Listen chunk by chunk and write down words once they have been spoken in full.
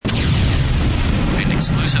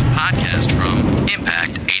exclusive podcast from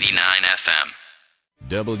Impact 89 FM.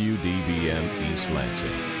 WDBM East Lansing.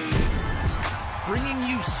 Bringing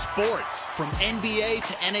you sports from NBA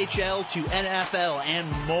to NHL to NFL and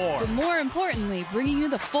more. But more importantly, bringing you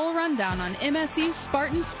the full rundown on MSU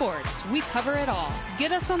Spartan Sports. We cover it all.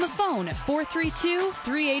 Get us on the phone at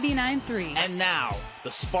 432-3893. And now, the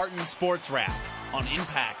Spartan Sports Wrap on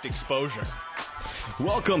Impact Exposure.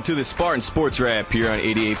 Welcome to the Spartan Sports Wrap here on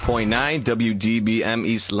 88.9 WDBM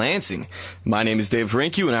East Lansing. My name is Dave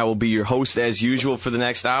Rinke, and I will be your host as usual for the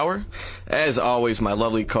next hour. As always, my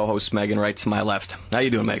lovely co-host Megan right to my left. How you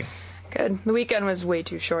doing, Megan? Good. The weekend was way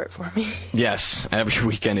too short for me. Yes, every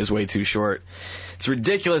weekend is way too short. It's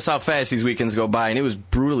ridiculous how fast these weekends go by, and it was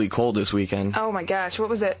brutally cold this weekend. Oh my gosh, what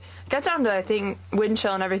was it? Got down to, I think, wind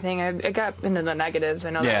chill and everything. It got into the negatives,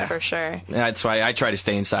 I know that for sure. Yeah, that's why I try to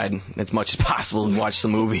stay inside as much as possible and watch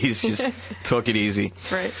some movies. Just took it easy.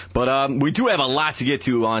 Right. But we do have a lot to get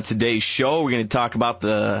to on today's show. We're going to talk about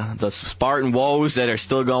the Spartan woes that are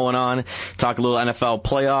still going on, talk a little NFL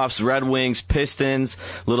playoffs, Red Wings, Pistons,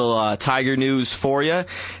 little Tiger news for you,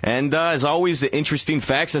 and as always, the interesting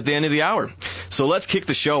facts at the end of the hour. So let's kick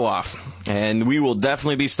the show off, and we will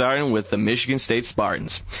definitely be starting with the Michigan State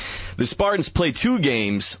Spartans. The Spartans played 2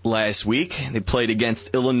 games last week. They played against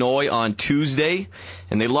Illinois on Tuesday,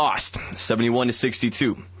 and they lost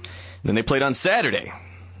 71-62. Then they played on Saturday.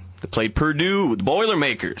 They played Purdue, the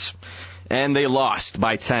Boilermakers, and they lost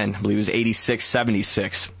by 10. I believe it was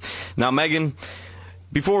 86-76. Now, Megan,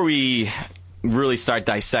 before we really start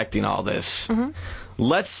dissecting all this,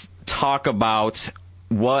 let's talk about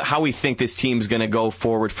how we think this team's going to go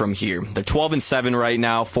forward from here. They're 12-7 right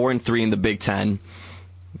now, 4-3 in the Big Ten.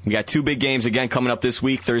 We got 2 big games again coming up this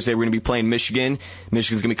week. Thursday, we're going to be playing Michigan.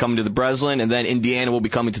 Michigan's going to be coming to the Breslin, and then Indiana will be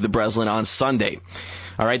coming to the Breslin on Sunday.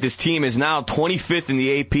 All right, this team is now 25th in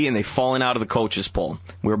the AP, and they've fallen out of the coaches' poll.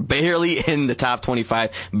 We're barely in the top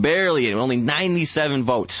 25, barely in, only 97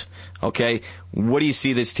 votes. Okay, what do you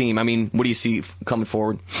see this team? I mean, what do you see coming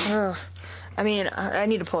forward? I mean, I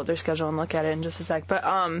need to pull up their schedule and look at it in just a sec. But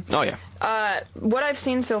what I've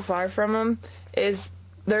seen so far from them is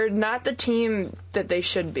they're not the team that they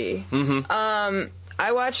should be. I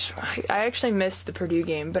actually missed the Purdue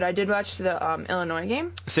game, but I did watch the Illinois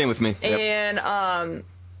game. Same with me. Yep. And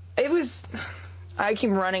it was, I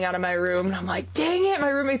came running out of my room, and I'm like, dang it, my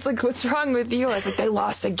roommate's like, what's wrong with you? I was like, they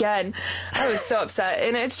lost again. I was so upset.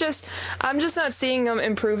 And it's just, I'm just not seeing them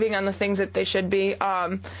improving on the things that they should be.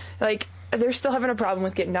 They're still having a problem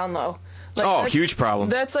with getting down low. Huge problem.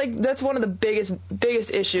 That's one of the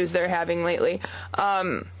biggest issues they're having lately.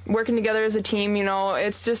 Working together as a team,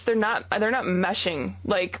 it's just they're not meshing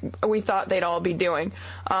like we thought they'd all be doing.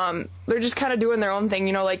 They're just kind of doing their own thing,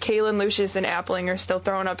 like Kalen, Lucius, and Appling are still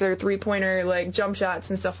throwing up their 3-pointer like jump shots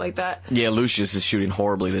and stuff like that. Yeah, Lucius is shooting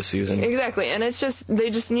horribly this season. Exactly, and it's just they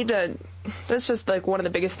just need to. That's just like one of the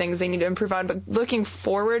biggest things they need to improve on. But looking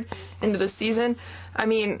forward into the season, I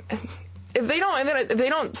mean, If they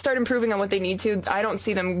don't start improving on what they need to, I don't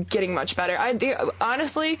see them getting much better.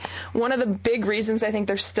 Honestly, one of the big reasons I think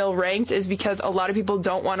they're still ranked is because a lot of people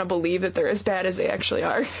don't want to believe that they're as bad as they actually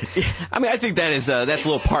are. I mean, I think that's a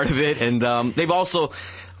little part of it, and they've also,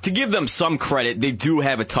 to give them some credit, they do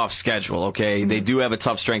have a tough schedule, okay? Mm-hmm. They do have a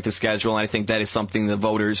tough strength of schedule, and I think that is something the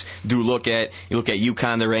voters do look at. You look at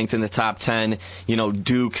UConn, they're ranked in the top 10.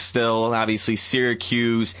 Duke still, obviously,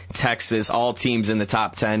 Syracuse, Texas, all teams in the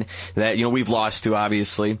top 10 that, we've lost to,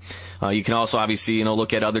 obviously. You can also, obviously,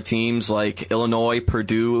 look at other teams like Illinois,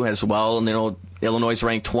 Purdue as well, and, Illinois is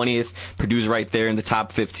ranked 20th. Purdue's right there in the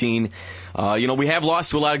top 15. We have lost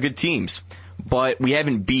to a lot of good teams, but we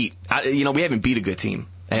haven't beat a good team.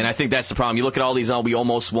 And I think that's the problem. You look at all these, we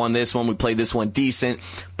almost won this one, we played this one decent,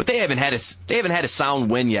 but they haven't had a sound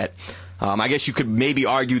win yet. I guess you could maybe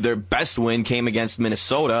argue their best win came against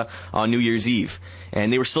Minnesota on New Year's Eve.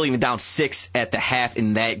 And they were still even down 6 at the half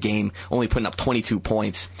in that game, only putting up 22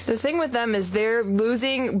 points. The thing with them is they're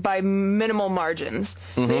losing by minimal margins.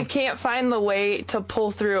 Mm-hmm. They can't find the way to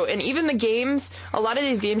pull through. And even the games, a lot of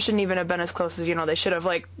these games shouldn't even have been as close as, they should have.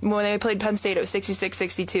 Like, when they played Penn State, it was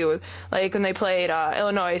 66-62. Like, when they played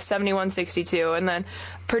Illinois, 71-62. And then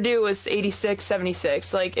Purdue was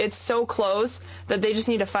 86-76. Like, it's so close that they just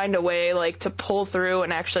need to find a way, to pull through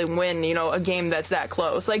and actually win, a game that's that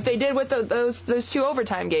close. Like they did with those 2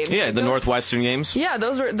 overtime games. Yeah, the Northwestern games. Yeah,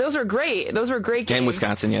 those were great. Those were great games. And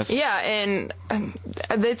Wisconsin, yes. Yeah, and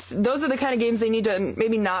those are the kind of games they need to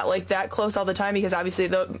maybe not that close all the time, because obviously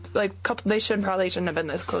they probably shouldn't have been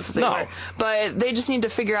this close as they were. But they just need to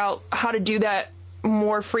figure out how to do that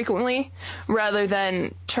more frequently rather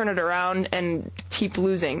than turn it around and keep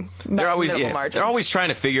losing. They're always trying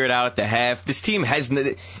to figure it out at the half. This team has,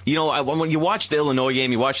 when you watch the Illinois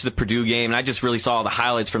game, you watch the Purdue game, and I just really saw the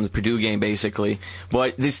highlights from the Purdue game, basically.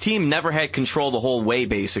 But this team never had control the whole way,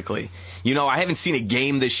 basically. I haven't seen a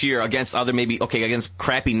game this year against against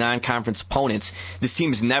crappy non-conference opponents. This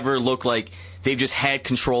team has never looked like they've just had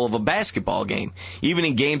control of a basketball game. Even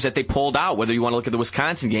in games that they pulled out, whether you want to look at the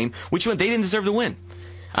Wisconsin game, which one they didn't deserve to win.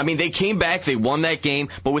 I mean, they came back, they won that game,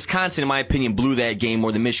 but Wisconsin, in my opinion, blew that game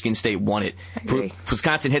more than Michigan State won it. If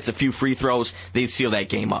Wisconsin hits a few free throws, they'd seal that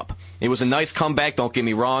game up. It was a nice comeback, don't get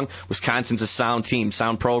me wrong. Wisconsin's a sound team,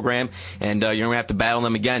 sound program, and you're going to have to battle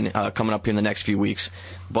them again coming up here in the next few weeks.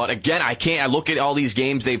 But again, I look at all these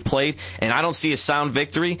games they've played, and I don't see a sound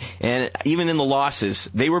victory. And even in the losses,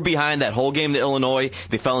 they were behind that whole game to Illinois.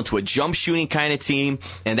 They fell into a jump shooting kind of team,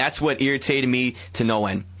 and that's what irritated me to no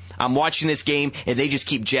end. I'm watching this game, and they just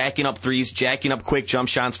keep jacking up threes, jacking up quick jump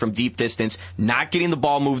shots from deep distance, not getting the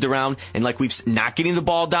ball moved around, and not getting the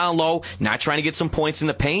ball down low, not trying to get some points in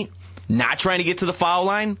the paint, not trying to get to the foul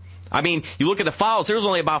line. I mean, you look at the fouls. There was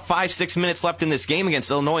only about 5-6 minutes left in this game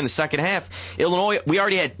against Illinois in the second half. Illinois, they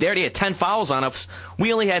already had 10 fouls on us.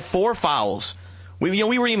 We only had 4 fouls. We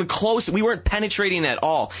weren't even close. We weren't penetrating at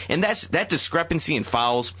all. And that discrepancy in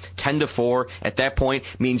fouls, 10-4 at that point,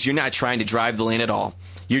 means you're not trying to drive the lane at all.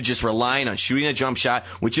 You're just relying on shooting a jump shot,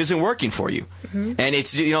 which isn't working for you. Mm-hmm. And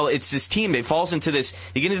it's this team. It falls into this.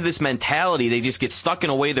 They get into this mentality. They just get stuck in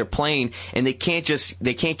a way they're playing, and they can't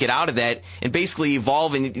get out of that and basically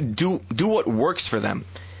evolve and do what works for them.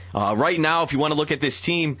 Right now, if you want to look at this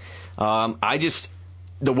team, the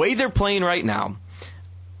way they're playing right now,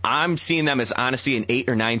 I'm seeing them as honestly an 8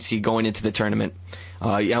 or 9 seed going into the tournament.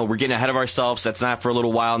 We're getting ahead of ourselves. That's not for a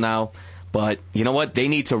little while now. But you know what? They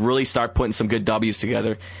need to really start putting some good W's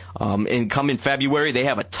together. And come in February, they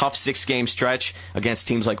have a tough 6-game stretch against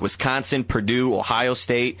teams like Wisconsin, Purdue, Ohio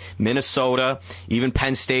State, Minnesota, even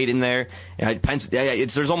Penn State in there.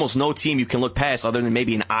 There's almost no team you can look past other than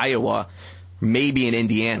maybe in Iowa, maybe in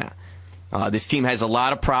Indiana. This team has a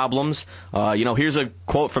lot of problems. Here's a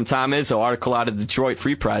quote from Tom Izzo, article out of the Detroit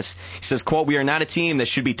Free Press. He says, quote, "We are not a team that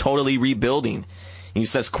should be totally rebuilding." And he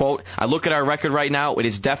says, quote, "I look at our record right now, it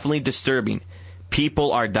is definitely disturbing.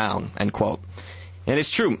 People are down," end quote. And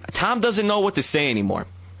it's true. Tom doesn't know what to say anymore.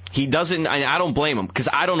 He doesn't, and I don't blame him, because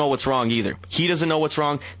I don't know what's wrong either. He doesn't know what's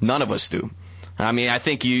wrong. None of us do. I mean, I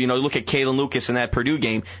think you look at Kalen Lucas in that Purdue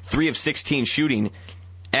game, 3 of 16 shooting,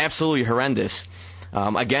 absolutely horrendous.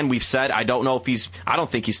 Again, we've said, I don't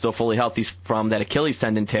think he's still fully healthy from that Achilles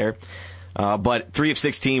tendon tear. But 3 of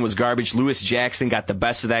 16 was garbage. Lewis Jackson got the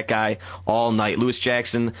best of that guy all night. Lewis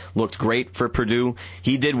Jackson looked great for Purdue.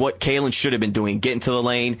 He did what Kalen should have been doing, getting to the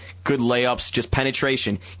lane, good layups, just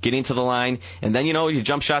penetration, getting to the line, and then, your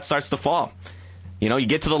jump shot starts to fall. You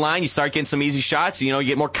get to the line, you start getting some easy shots, you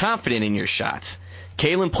get more confident in your shots.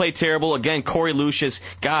 Kalen played terrible. Again, Corey Lucius,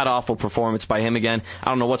 god-awful performance by him again. I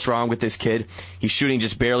don't know what's wrong with this kid. He's shooting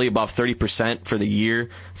just barely above 30% for the year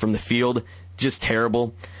from the field. Just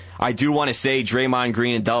terrible. I do want to say Draymond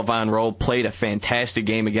Green and Delvon Rowe played a fantastic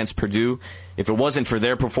game against Purdue. If it wasn't for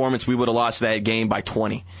their performance, we would have lost that game by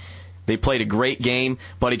 20. They played a great game,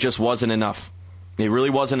 but it just wasn't enough. It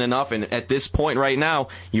really wasn't enough, and at this point right now,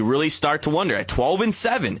 you really start to wonder. At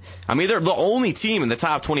 12-7, I mean, they're the only team in the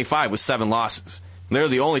top 25 with 7 losses. They're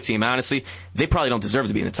the only team, honestly. They probably don't deserve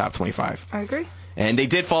to be in the top 25. I agree. And they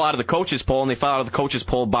did fall out of the coaches' poll, and they fell out of the coaches'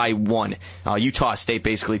 poll by 1. Utah State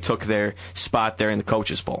basically took their spot there in the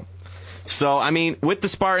coaches' poll. So, I mean, with the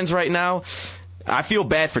Spartans right now, I feel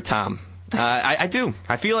bad for Tom. I do.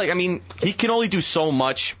 I feel like, he can only do so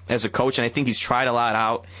much as a coach, and I think he's tried a lot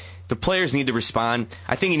out. The players need to respond.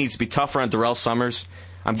 I think he needs to be tougher on Darrell Summers.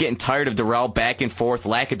 I'm getting tired of Darrell back and forth,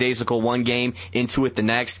 lackadaisical one game, into it the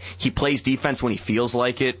next. He plays defense when he feels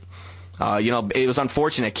like it. It was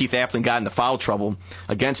unfortunate Keith Appling got into foul trouble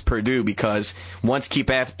against Purdue because once Keith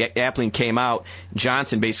Appling came out,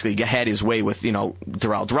 Johnson basically had his way with,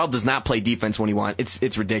 Darrell. Darrell does not play defense when he wants.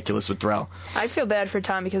 It's ridiculous with Darrell. I feel bad for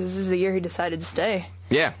Tom because this is the year he decided to stay.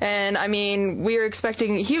 Yeah. And,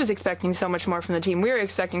 he was expecting so much more from the team. We were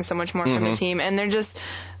expecting so much more from the team. And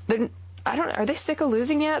are they sick of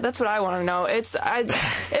losing yet? That's what I want to know.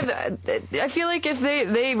 I feel like if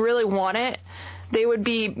they really want it, they would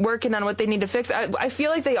be working on what they need to fix. I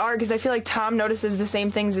feel like they are because I feel like Tom notices the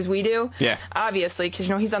same things as we do. Yeah. Obviously, because,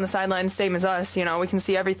 he's on the sidelines, same as us. We can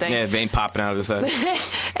see everything. Yeah, vein popping out of his head.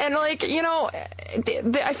 And,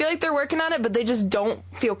 I feel like they're working on it, but they just don't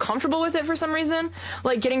feel comfortable with it for some reason.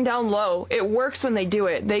 Like getting down low. It works when they do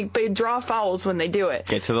it. They draw fouls when they do it.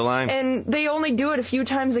 Get to the line. And they only do it a few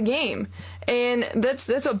times a game. And that's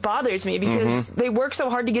what bothers me, because they work so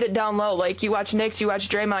hard to get it down low. Like, you watch Knicks, you watch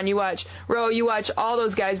Draymond, you watch Rowe, you watch all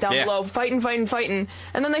those guys down low, fighting.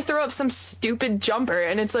 And then they throw up some stupid jumper.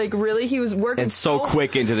 And it's like, really? He was working and so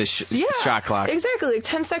quick into the shot clock. Exactly. Like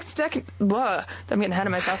 10 seconds. Blah, I'm getting ahead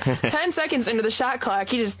of myself. 10 seconds into the shot clock,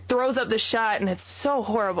 he just throws up the shot, and it's so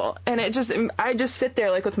horrible. And I just sit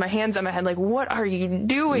there like with my hands on my head, like, what are you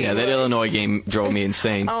doing? Yeah, that Illinois game drove me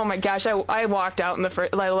insane. Oh my gosh, I walked out in the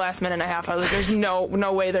last minute and a half. I was like, there's no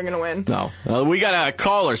way they're gonna win. No. We got a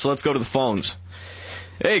caller, so let's go to the phones.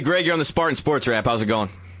 Hey, Greg, you're on the Spartan Sports Wrap. How's it going?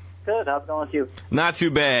 Good. How's it going with you? Not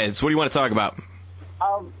too bad. So what do you want to talk about?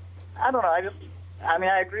 I don't know.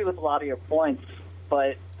 I agree with a lot of your points,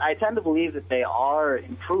 but I tend to believe that they are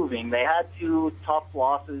improving. They had 2 tough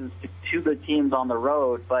losses to 2 good teams on the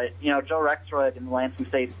road, but, Joe Rexroyd in the Lansing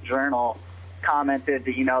State Journal commented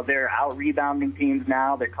that, they're out-rebounding teams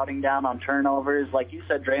now. They're cutting down on turnovers. Like you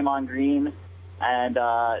said, Draymond Green and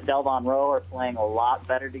Delvon Rowe are playing a lot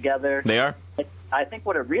better together. They are? I think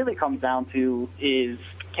what it really comes down to is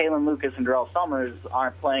Kalen Lucas and Darrell Summers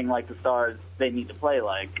aren't playing like the stars they need to play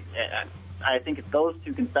like. I think if those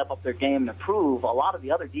two can step up their game and improve, a lot of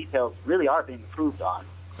the other details really are being improved on.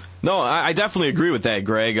 No, I definitely agree with that,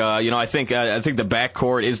 Greg. I think the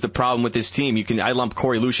backcourt is the problem with this team. I lump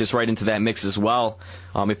Corey Lucius right into that mix as well.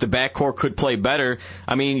 If the backcourt could play better,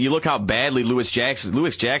 you look how badly Lewis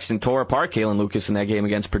Jackson tore apart Kalen Lucas in that game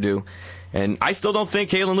against Purdue, and I still don't think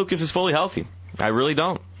Kalen Lucas is fully healthy. I really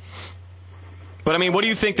don't. But, what do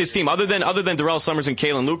you think this team, other than Darrell Summers and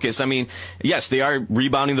Kalen Lucas, yes, they are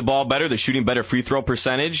rebounding the ball better, they're shooting better free throw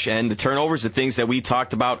percentage, and the turnovers, the things that we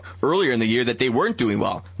talked about earlier in the year that they weren't doing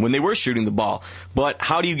well when they were shooting the ball. But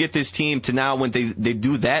how do you get this team to now, when they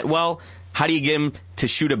do that well, how do you get them to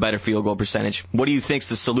shoot a better field goal percentage? What do you think's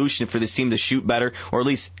the solution for this team to shoot better, or at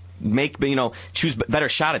least choose better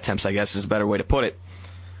shot attempts, I guess is a better way to put it?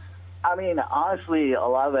 Honestly, a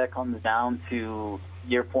lot of that comes down to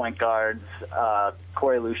your point guards,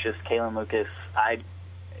 Corey Lucius, Kalen Lucas.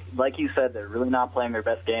 Like you said, they're really not playing their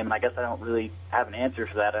best game, and I guess I don't really have an answer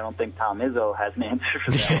for that. I don't think Tom Izzo has an answer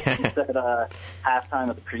for that. He said halftime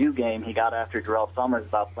of the Purdue game, he got after Darrell Summers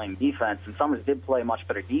about playing defense, and Summers did play much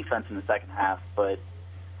better defense in the second half, but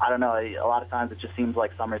I don't know. A lot of times it just seems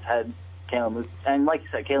like Summers' head, Kalen Lucas, and like you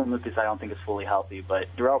said, Kalen Lucas I don't think is fully healthy, but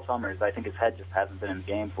Darrell Summers, I think his head just hasn't been in the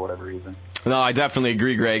game for whatever reason. No, I definitely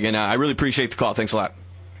agree, Greg, and I really appreciate the call. Thanks a lot.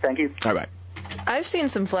 Thank you. All right. I've seen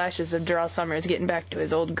some flashes of Darrell Summers getting back to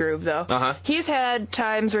his old groove, though. Uh-huh. He's had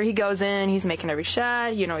times where he goes in, he's making every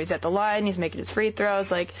shot, he's at the line, he's making his free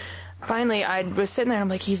throws, finally, I was sitting there and I'm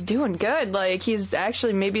like, he's doing good. He's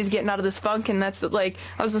actually, maybe he's getting out of this funk, and that's, I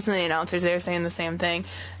was listening to the announcers, they were saying the same thing.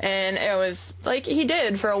 And it was, he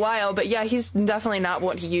did for a while, but yeah, he's definitely not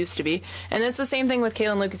what he used to be. And it's the same thing with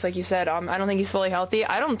Kalen Lucas, like you said. I don't think he's fully healthy.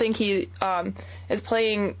 I don't think he is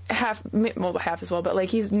playing half as well, but,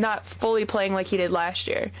 he's not fully playing like he did last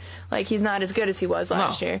year. He's not as good as he was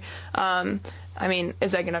last year. Is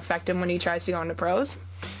that going to affect him when he tries to go into pros?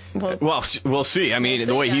 Well, we'll see.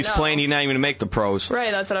 The way he's playing, he's not even going to make the pros.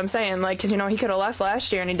 Right, that's what I'm saying. Because, he could have left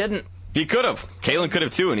last year, and he didn't. He could have. Kalen could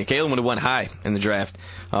have, too, and Kalen would have went high in the draft.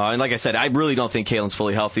 And like I said, I really don't think Kalen's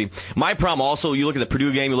fully healthy. My problem also, you look at the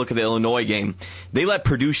Purdue game, you look at the Illinois game, they let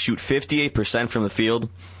Purdue shoot 58% from the field.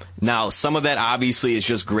 Now, some of that obviously is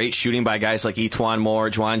just great shooting by guys like E'Twaun Moore,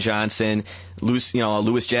 Juwan Johnson,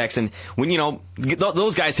 Lewis Jackson. When,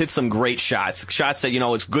 those guys hit some great shots that,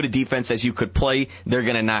 as good a defense as you could play, they're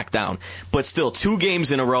going to knock down. But still, 2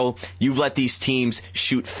 games in a row, you've let these teams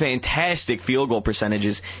shoot fantastic field goal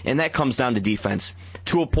percentages, and that comes down to defense.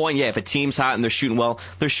 To a point, yeah, if a team's hot and they're shooting well,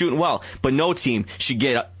 they're shooting well. But no team should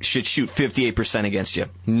shoot 58% against you.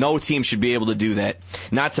 No team should be able to do that.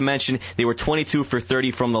 Not to mention, they were 22 for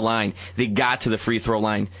 30 from the line. They got to the free throw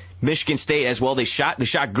line. Michigan State as well, they shot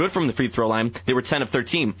good from the free throw line. They were 10 of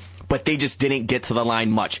 13, but they just didn't get to the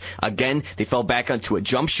line much. Again, they fell back onto a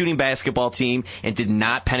jump shooting basketball team and did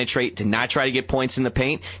not penetrate, did not try to get points in the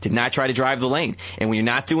paint, did not try to drive the lane. And when you're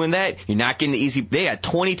not doing that, you're not getting the easy. They had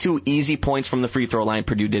 22 easy points from the free throw line,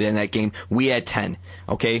 Purdue did in that game. We had 10.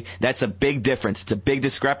 Okay? That's a big difference. It's a big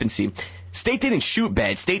discrepancy. State didn't shoot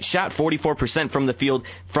bad. State shot 44% from the field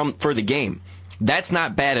for the game. That's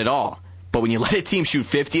not bad at all. But when you let a team shoot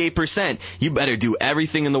 58%, you better do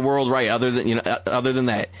everything in the world right. Other than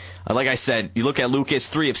that, like I said, you look at Lucas,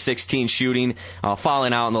 3 of 16 shooting,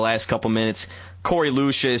 falling out in the last couple minutes. Corey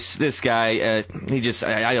Lucius, this guy,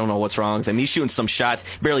 I don't know what's wrong with him. He's shooting some shots,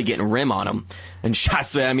 barely getting rim on him. And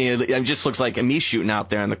shots, it just looks like me shooting out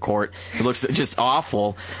there on the court. It looks just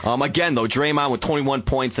awful. Again, though, Draymond with 21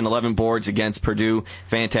 points and 11 boards against Purdue.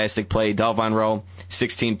 Fantastic play. Delvon Rowe,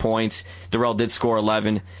 16 points. Darrell did score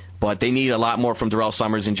 11. But they need a lot more from Darrell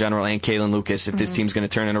Summers in general and Kalen Lucas if this team's going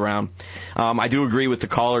to turn it around. I do agree with the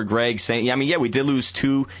caller, Greg, saying, we did lose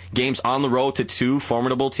 2 games on the road to 2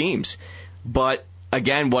 formidable teams. But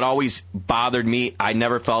again, what always bothered me, I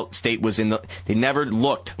never felt State was they never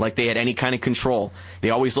looked like they had any kind of control. They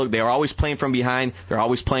were always playing from behind. They're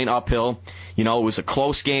always playing uphill. It was a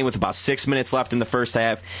close game with about 6 minutes left in the first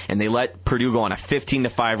half, and they let Purdue go on a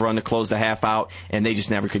 15-5 run to close the half out, and they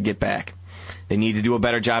just never could get back. They need to do a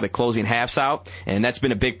better job at closing halves out, and that's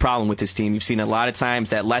been a big problem with this team. You've seen a lot of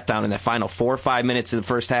times that letdown in that final 4 or 5 minutes of the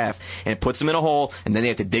first half, and it puts them in a hole, and then they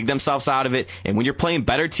have to dig themselves out of it. And when you're playing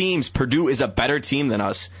better teams, Purdue is a better team than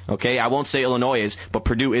us. Okay, I won't say Illinois is, but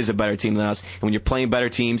Purdue is a better team than us. And when you're playing better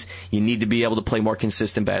teams, you need to be able to play more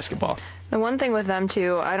consistent basketball. The one thing with them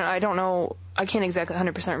too, I don't know, I can't exactly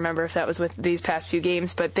 100% remember if that was with these past 2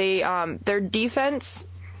 games, but their defense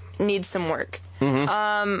needs some work.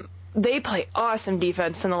 They play awesome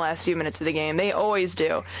defense in the last few minutes of the game. They always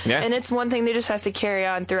do. Yeah. And it's one thing they just have to carry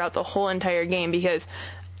on throughout the whole entire game because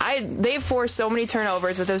they forced so many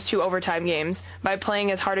turnovers with those 2 overtime games by playing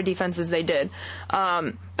as hard a defense as they did.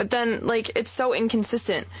 But then, it's so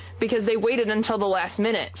inconsistent because they waited until the last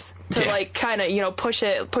minutes to, kind of, push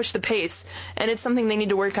the pace. And it's something they need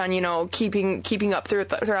to work on, keeping up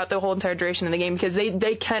throughout the whole entire duration of the game because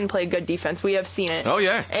they can play good defense. We have seen it. Oh,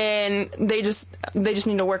 yeah. And they just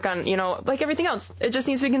need to work on, like everything else. It just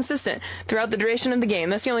needs to be consistent throughout the duration of the game.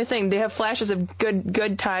 That's the only thing. They have flashes of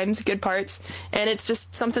good times, good parts, and it's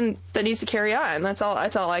just something that needs to carry on. That's all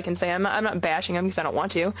I can say. I'm not bashing them because I don't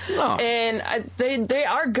want to. No. And they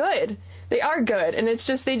are good. They are good, and it's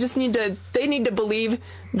just they need to believe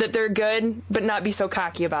that they're good, but not be so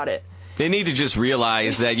cocky about it. They need to just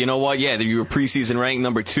realize that, you were preseason ranked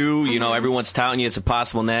number 2. Everyone's touting you as a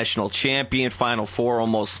possible national champion, Final Four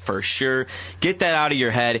almost for sure. Get that out of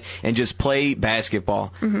your head and just play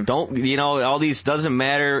basketball. Don't, all these, doesn't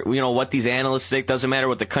matter, what these analysts think, doesn't matter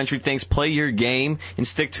what the country thinks. Play your game and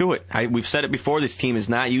stick to it. We've said it before, this team is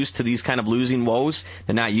not used to these kind of losing woes.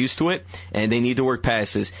 They're not used to it, and they need to work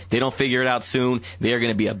past this. They don't figure it out soon. They are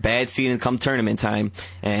going to be a bad seed come tournament time.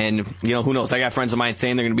 And, who knows? I got friends of mine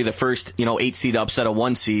saying they're going to be the first 8 seed upset a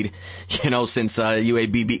 1 seed, since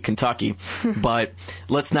UAB beat Kentucky. But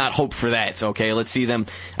let's not hope for that, okay? Let's see them.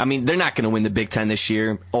 They're not going to win the Big Ten this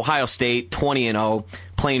year. Ohio State, 20-0,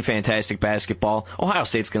 playing fantastic basketball. Ohio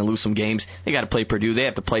State's going to lose some games. They got to play Purdue. They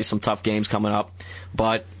have to play some tough games coming up.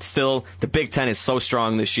 But still, the Big Ten is so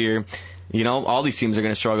strong this year. All these teams are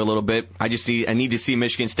going to struggle a little bit. I need to see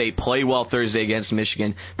Michigan State play well Thursday against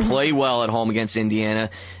Michigan, play well at home against Indiana.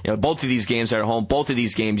 Both of these games are at home. Both of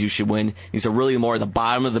these games you should win. These are really more the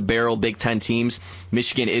bottom of the barrel Big Ten teams.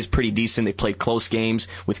 Michigan is pretty decent. They played close games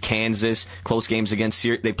with Kansas, close games against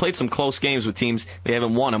Syria. They played some close games with teams. They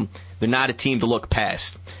haven't won them. They're not a team to look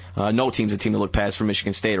past. No team's a team to look past for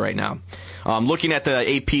Michigan State right now. Looking at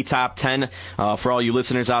the AP top 10, for all you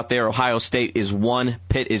listeners out there, Ohio State is 1,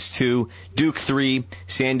 Pitt is 2, Duke 3,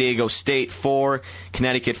 San Diego State 4,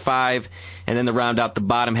 Connecticut 5, and then to round out the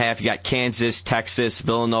bottom half, you got Kansas, Texas,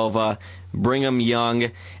 Villanova, Brigham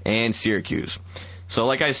Young, and Syracuse. So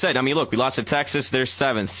like I said, look, we lost to Texas, they're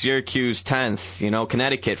 7th, Syracuse 10th,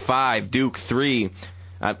 Connecticut 5, Duke 3.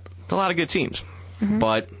 It's a lot of good teams,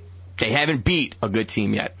 but they haven't beat a good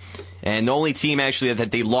team yet. And the only team actually that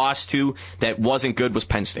they lost to that wasn't good was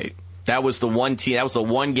Penn State. That was the one team. That was the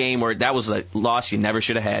one game where that was a loss you never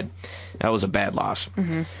should have had. That was a bad loss.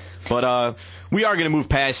 But we are going to move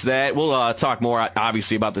past that. We'll talk more,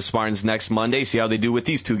 obviously, about the Spartans next Monday, see how they do with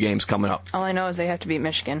these 2 games coming up. All I know is they have to beat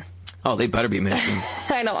Michigan. Oh, they better beat Michigan.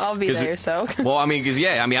 I know, I'll be there, so. Well, I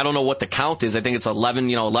don't know what the count is. I think it's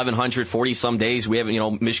 1,140 some days. We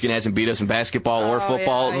haven't, Michigan hasn't beat us in basketball or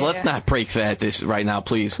football. So let's not break that right now,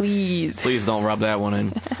 please. Please don't rub that one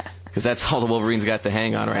in. Because that's all the Wolverines got to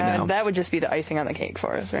hang on right now. That would just be the icing on the cake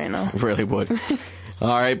for us right now. It really would.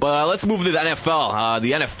 All right, but let's move to the NFL.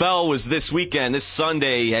 The NFL was this weekend, this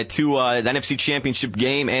Sunday, had 2, the NFC Championship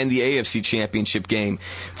game and the AFC Championship game.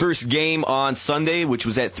 First game on Sunday, which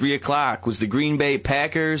was at 3 o'clock, was the Green Bay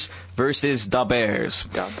Packers versus the Bears.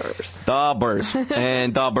 The Bears.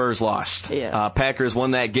 And the Bears lost. Yeah. Packers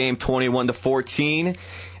won that game 21-14.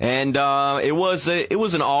 And it was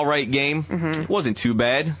an all right game. It wasn't too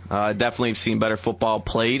bad. Definitely have seen better football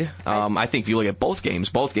played. I think if you look at both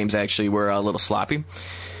games actually were a little sloppy.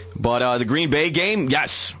 But the Green Bay game,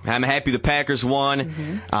 yes, I'm happy the Packers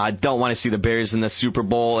won. I don't want to see the Bears in the Super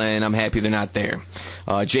Bowl, and I'm happy they're not there.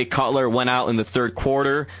 Jay Cutler went out in the third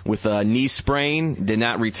quarter with a knee sprain, did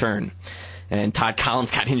not return. And Todd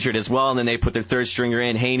Collins got injured as well, and then they put their third stringer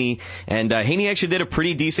in, Haney. And Haney actually did a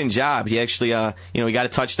pretty decent job. He actually, he got a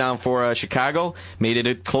touchdown for Chicago, made it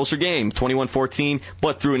a closer game, 21-14,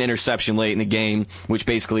 but threw an interception late in the game, which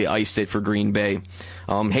basically iced it for Green Bay.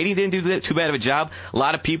 Haney didn't do too bad of a job. A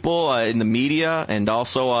lot of people in the media and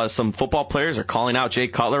also some football players are calling out Jay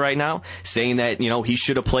Cutler right now, saying that, he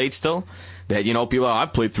should have played still. That, people, I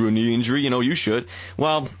played through a knee injury, you should.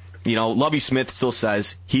 Well, Lovie Smith still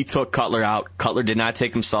says he took Cutler out. Cutler did not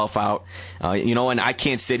take himself out. And I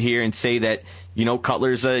can't sit here and say that,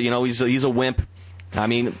 Cutler's he's a wimp. I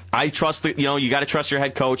mean, I trust that, you got to trust your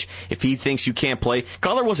head coach if he thinks you can't play.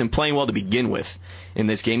 Cutler wasn't playing well to begin with in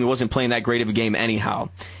this game. He wasn't playing that great of a game anyhow.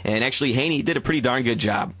 And actually, Haney did a pretty darn good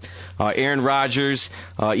job. Aaron Rodgers,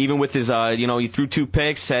 even with his, he threw 2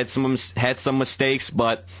 picks, had some mistakes,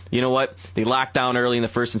 but you know what? They locked down early in the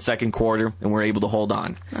first and second quarter and were able to hold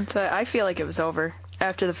on. I feel like it was over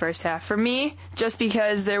after the first half. For me, just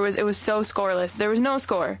because it was so scoreless. There was no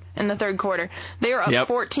score in the third quarter. They were up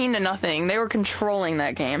 14-0. They were controlling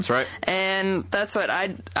that game. That's right. And that's what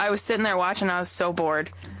I was sitting there watching. I was so bored.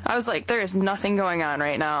 I was like, there is nothing going on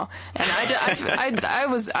right now. And I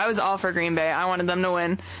was all for Green Bay. I wanted them to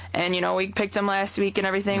win. And, we picked them last week and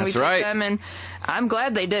everything. That's we picked right. them, and I'm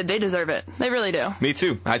glad they did. They deserve it. They really do. Me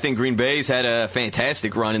too. I think Green Bay's had a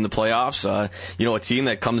fantastic run in the playoffs. A team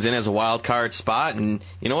that comes in as a wild card spot. And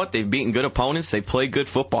you know what? They've beaten good opponents. They've played good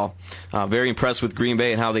football. Very impressed with Green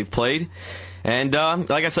Bay and how they've played. And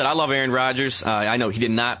like I said, I love Aaron Rodgers. I know he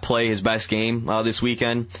did not play his best game this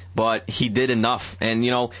weekend, but he did enough. And,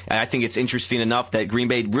 I think it's interesting enough that Green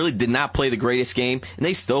Bay really did not play the greatest game, and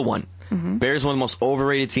they still won. Bears, one of the most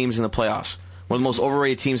overrated teams in the playoffs. One of the most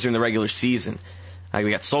overrated teams during the regular season.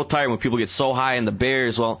 We got so tired when people get so high in the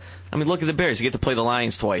Bears. Well, look at the Bears. You get to play the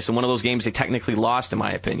Lions twice. In one of those games, they technically lost, in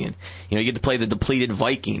my opinion. You get to play the depleted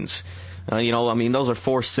Vikings. Those are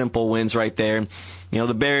 4 simple wins right there.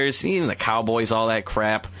 The Bears, even the Cowboys, all that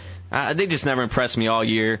crap. They just never impressed me all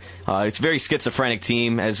year. It's a very schizophrenic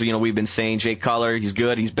team, as we've been saying. Jay Cutler, he's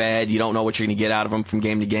good, he's bad. You don't know what you're going to get out of him from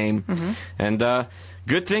game to game. And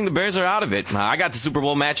good thing the Bears are out of it. I got the Super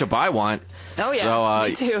Bowl matchup I want. Oh, yeah,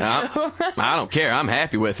 me too. I don't care. I'm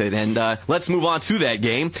happy with it. And let's move on to that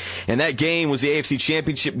game. And that game was the AFC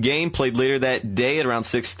Championship game, played later that day at around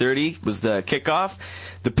 6:30 was the kickoff.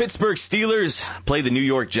 The Pittsburgh Steelers played the New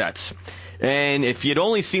York Jets. And if you'd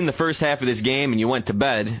only seen the first half of this game and you went to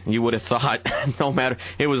bed, you would have thought, no matter,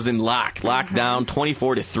 it was in lockdown,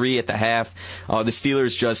 24-3 at the half. The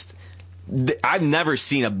Steelers I've never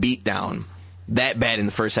seen a beatdown that bad in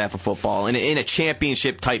the first half of football, in a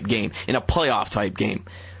championship type game, in a playoff type game.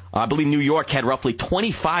 I believe New York had roughly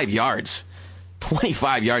 25 yards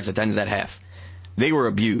at the end of that half. They were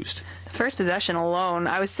abused. The first possession alone,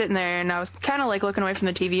 I was sitting there and I was kind of like looking away from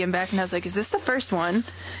the TV and back, and I was like, is this the first one?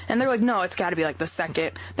 And they're like, no, it's got to be like the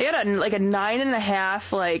second. They had a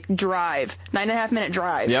 9.5 minute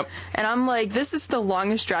drive. Yep. And I'm like, this is the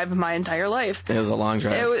longest drive of my entire life. It was a long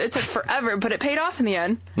drive. It took forever, but it paid off in the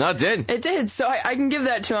end. No, it did. It did. So I can give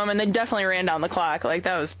that to them, and they definitely ran down the clock. Like,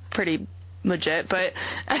 that was pretty legit, but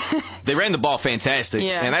they ran the ball fantastic,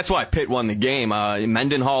 and that's why Pitt won the game.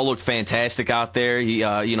 Mendenhall looked fantastic out there. He,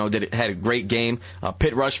 had a great game.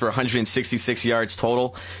 Pitt rushed for 166 yards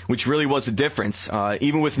total, which really was the difference.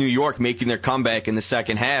 Even with New York making their comeback in the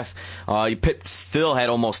second half, Pitt still had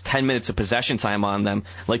almost 10 minutes of possession time on them.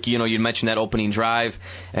 Like you mentioned that opening drive,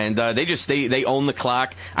 and they owned the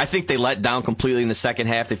clock. I think they let down completely in the second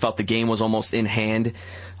half. They felt the game was almost in hand.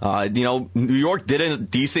 New York did a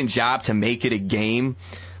decent job to make it a game,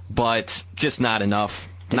 but just not enough.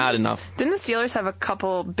 Not enough. Didn't the Steelers have a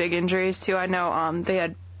couple big injuries, too? I know they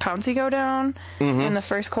had Pouncey go down in the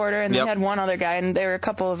first quarter, and they had one other guy, and there were a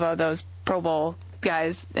couple of those Pro Bowl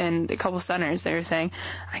guys and a couple centers, they were saying,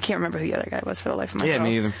 I can't remember who the other guy was for the life of myself. Yeah,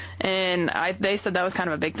 me either. And they said that was kind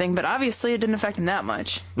of a big thing, but obviously it didn't affect him that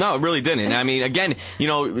much. No, it really didn't. I mean, again,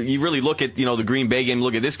 you really look at, the Green Bay game,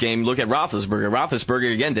 look at this game, look at Roethlisberger.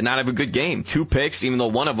 Roethlisberger, again, did not have a good game. 2 picks, even though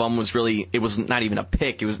one of them was it was not even a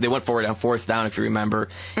pick. They went for it on 4th down, if you remember,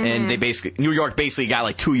 and New York basically got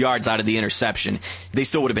like 2 yards out of the interception. They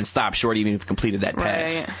still would have been stopped short even if completed that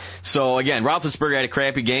pass. Right. So, again, Roethlisberger had a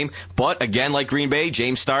crappy game, but again, like Green Bay,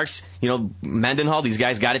 James Starks, Mendenhall, these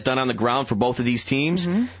guys got it done on the ground for both of these teams.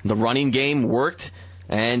 The running game worked.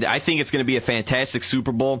 And I think it's going to be a fantastic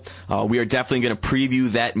Super Bowl. We are definitely going to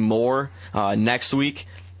preview that more next week.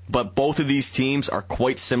 But both of these teams are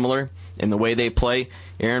quite similar in the way they play.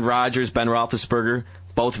 Aaron Rodgers, Ben Roethlisberger,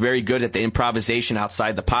 both very good at the improvisation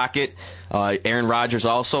outside the pocket. Aaron Rodgers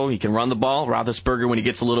also, he can run the ball. Roethlisberger, when he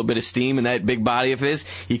gets a little bit of steam in that big body of his,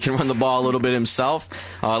 he can run the ball a little bit himself.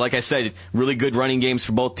 Like I said, really good running games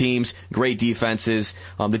for both teams, great defenses.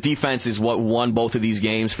 The defense is what won both of these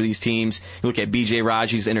games for these teams. You look at B.J.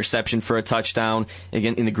 Raji's interception for a touchdown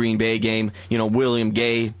again in the Green Bay game. William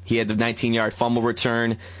Gay, he had the 19-yard fumble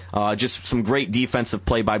return. Just some great defensive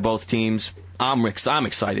play by both teams. I'm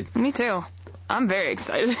excited. Me too. I'm very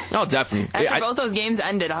excited. Oh, definitely. After both those games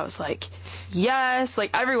ended, I was like, yes.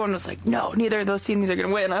 Like, everyone was like, no, neither of those teams are going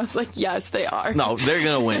to win. I was like, yes, they are. No, they're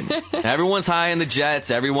going to win. Everyone's high on the Jets.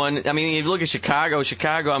 If you look at Chicago,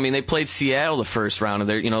 they played Seattle the first round of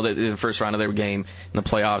their, the first round of their game in the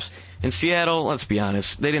playoffs. And Seattle, let's be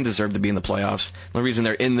honest, they didn't deserve to be in the playoffs. The reason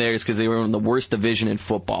they're in there is because they were in the worst division in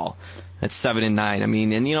football. That's 7-9.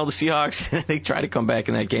 The Seahawks, they tried to come back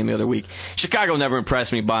in that game the other week. Chicago never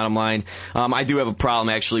impressed me, bottom line. I do have a problem,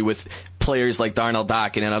 actually, with players like Darnell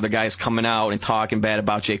Dockett and other guys coming out and talking bad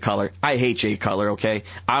about Jay Cutler. I hate Jay Cutler, okay?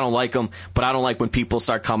 I don't like him, but I don't like when people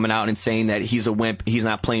start coming out and saying that he's a wimp, he's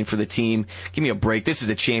not playing for the team. Give me a break. This is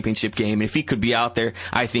a championship game, and if he could be out there,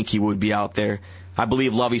 I think he would be out there. I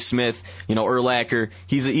believe Lovie Smith, Urlacher,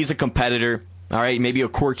 he's a competitor. All right, maybe a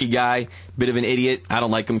quirky guy, bit of an idiot. I don't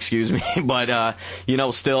like him, excuse me. But,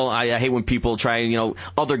 still, I hate when people try,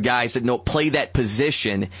 other guys that play that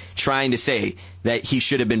position trying to say that he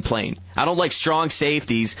should have been playing. I don't like strong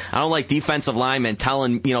safeties. I don't like defensive linemen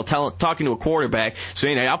talking to a quarterback,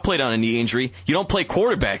 saying, hey, I played on a knee injury. You don't play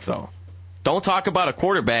quarterback, though. Don't talk about a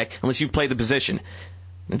quarterback unless you play the position.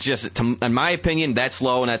 It's just, in my opinion, that's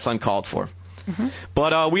low and that's uncalled for.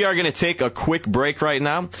 But we are going to take a quick break right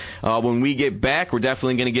now. When we get back, we're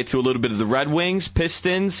definitely going to get to a little bit of the Red Wings,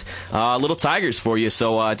 Pistons, little Tigers for you.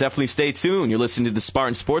 So definitely stay tuned. You're listening to the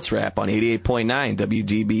Spartan Sports Wrap on 88.9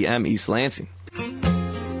 WDBM East Lansing.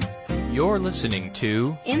 You're listening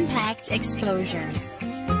to Impact Explosion.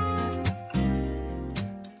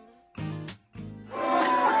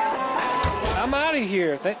 I'm out of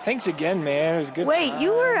here. Thanks again, man. It was a good. Wait, time.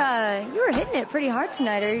 you were hitting it pretty hard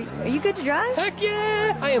tonight. Are you good to drive? Heck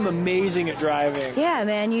yeah! I am amazing at driving. Yeah,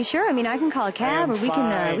 man. You sure? I can call a cab, or we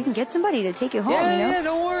can get somebody to take you home. Yeah,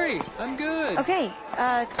 don't worry. I'm good. Okay.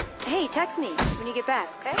 Hey, text me when you get back.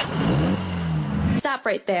 Okay. Stop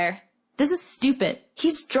right there. This is stupid.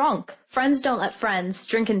 He's drunk. Friends don't let friends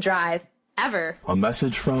drink and drive. Ever. A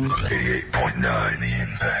message from 88.9 The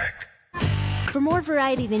Impact. For more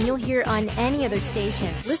variety than you'll hear on any other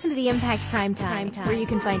station, listen to the Impact Primetime, where you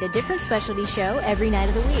can find a different specialty show every night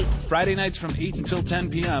of the week. Friday nights from 8 until 10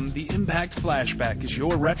 p.m., the Impact Flashback is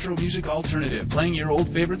your retro music alternative, playing your old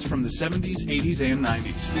favorites from the 70s, 80s, and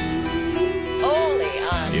 90s. Only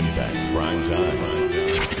on Impact Primetime.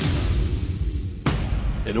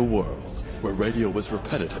 In a world where radio was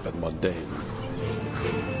repetitive and mundane,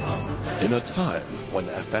 in a time when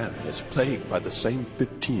FM is plagued by the same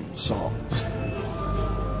 15 songs,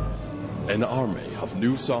 an army of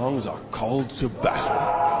new songs are called to battle,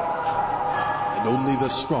 and only the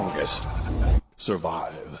strongest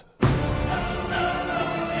survive.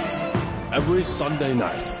 Every Sunday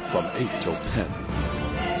night from 8 till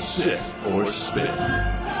 10, Sit or Spin,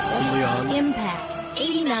 only on Impact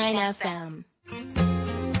 89 FM.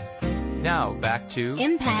 Now back to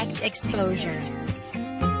Impact Explosion.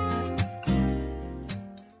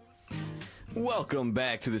 Welcome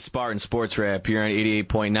back to the Spartan Sports Wrap here on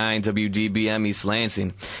 88.9 WDBM East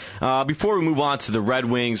Lansing. Before we move on to the Red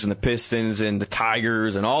Wings and the Pistons and the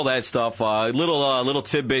Tigers and all that stuff, little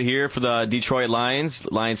tidbit here for the Detroit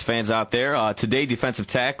Lions fans out there. Today, defensive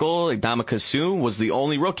tackle Ndamukong Suh was the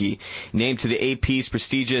only rookie named to the AP's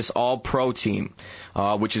prestigious All-Pro team,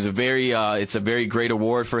 which is a very great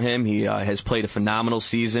award for him. He has played a phenomenal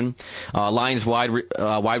season. Lions wide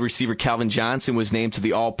receiver Calvin Johnson was named to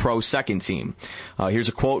the All-Pro second team. team. Here's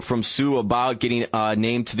a quote from Sue about getting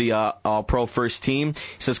named to the All-Pro first team. He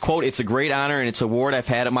says, quote, "It's a great honor and it's a award I've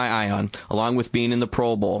had my eye on, along with being in the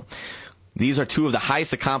Pro Bowl. These are two of the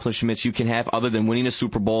highest accomplishments you can have other than winning a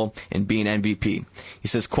Super Bowl and being MVP." He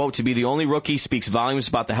says, quote, "To be the only rookie speaks volumes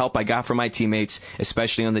about the help I got from my teammates,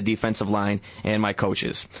 especially on the defensive line and my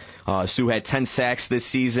coaches." Sue had 10 sacks this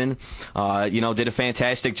season. Did a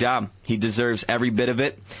fantastic job. He deserves every bit of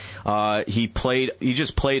it. He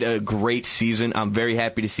just played a great season. I'm very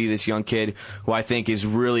happy to see this young kid, who I think is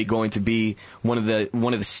really going to be one of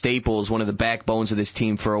the staples, one of the backbones of this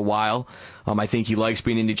team for a while. I think he likes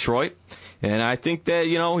being in Detroit. And I think that,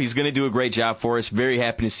 he's going to do a great job for us. Very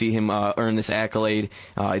happy to see him earn this accolade.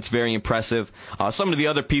 It's very impressive. Some of the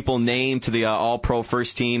other people named to the All-Pro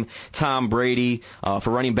first team: Tom Brady. For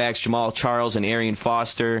running backs, Jamal Charles and Arian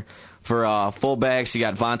Foster. For fullbacks, you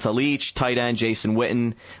got Vonta Leach. Tight end, Jason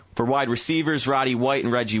Witten. For wide receivers, Roddy White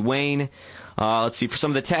and Reggie Wayne. Let's see, for some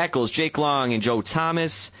of the tackles, Jake Long and Joe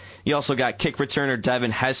Thomas. You also got kick returner Devin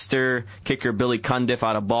Hester, kicker Billy Cundiff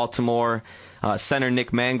out of Baltimore, center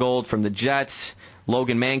Nick Mangold from the Jets,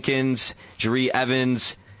 Logan Mankins, Jeree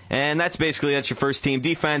Evans. And that's your first team.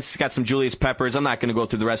 Defense, got some Julius Peppers. I'm not going to go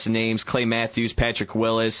through the rest of the names. Clay Matthews, Patrick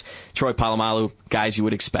Willis, Troy Polamalu, guys you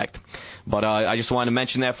would expect. But I just wanted to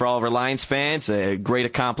mention that for all of our Lions fans. A great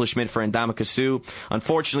accomplishment for Ndamukong Suh.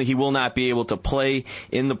 Unfortunately, he will not be able to play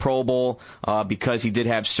in the Pro Bowl because he did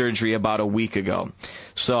have surgery about a week ago.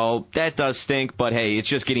 So that does stink, but hey, it's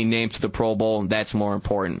just getting named to the Pro Bowl, and that's more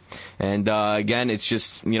important. And again, it's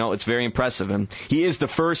just, it's very impressive. And he is the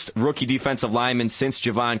first rookie defensive lineman since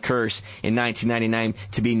Javon Curse in 1999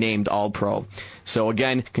 to be named All-Pro. So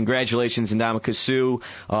again, congratulations, Ndamukong Suh.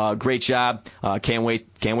 Great job. Can't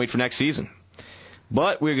wait for next season.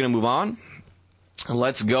 But we're going to move on.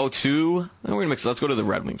 Let's go to the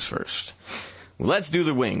Red Wings first. Let's do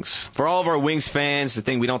the Wings. For all of our Wings fans that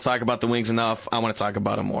think we don't talk about the Wings enough, I want to talk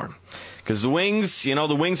about them more. Because the Wings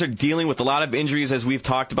are dealing with a lot of injuries, as we've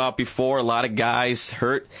talked about before. A lot of guys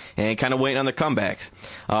hurt and kind of waiting on the comeback.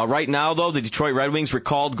 Right now, though, the Detroit Red Wings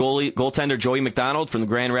recalled goaltender Joey McDonald from the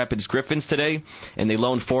Grand Rapids Griffins today, and they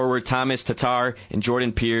loaned forward Thomas Tatar and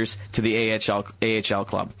Jordan Pierce to the AHL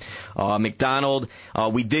club. McDonald,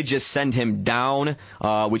 we did just send him down,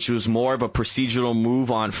 which was more of a procedural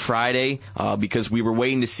move on Friday, because we were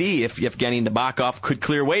waiting to see if Evgeny Nabokov could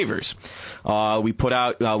clear waivers.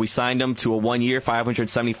 We signed him to a 1-year,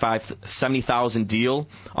 $570,000 deal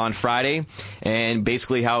on Friday, and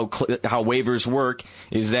basically how waivers work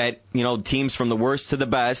is that teams from the worst to the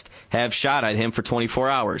best have shot at him for 24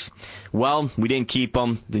 hours. Well, we didn't keep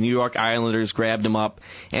him. The New York Islanders grabbed him up,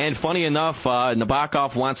 and funny enough,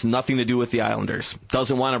 Nabokov wants nothing to do with the Islanders.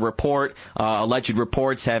 Doesn't want to report. Alleged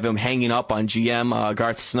reports have him hanging up on GM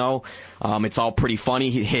Garth Snow. It's all pretty funny.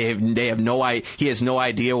 He has no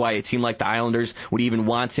idea why a team like the Islanders would even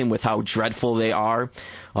want him with how dreadful they are.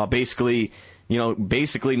 Basically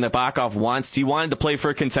Nabokov wanted to play for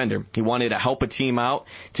a contender. He wanted to help a team out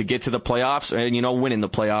to get to the playoffs and, win in the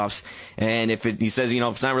playoffs. And he says, if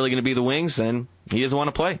it's not really going to be the Wings, then he doesn't want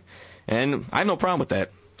to play. And I have no problem with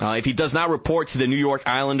that. If he does not report to the New York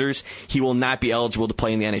Islanders, he will not be eligible to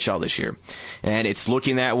play in the NHL this year. And it's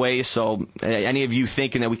looking that way, so any of you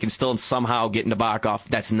thinking that we can still somehow get Nabokov,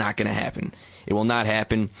 that's not going to happen. It will not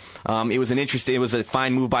happen. It was a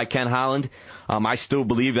fine move by Ken Holland. I still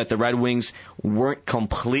believe that the Red Wings weren't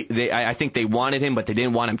complete. I think they wanted him, but they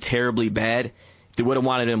didn't want him terribly bad. If they would have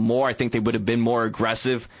wanted him more, I think they would have been more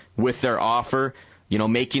aggressive with their offer.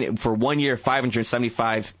 Making it for 1 year,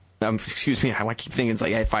 $575,000. Excuse me, I keep thinking it's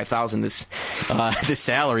like $5,000 this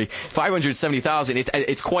salary. $570,000.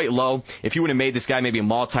 It's quite low. If you would have made this guy maybe a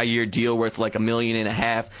multi-year deal worth like $1.5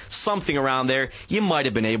 million, something around there, you might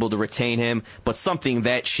have been able to retain him. But something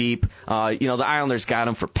that cheap, the Islanders got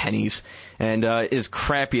him for pennies. And as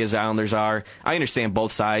crappy as the Islanders are, I understand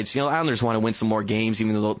both sides. The Islanders want to win some more games,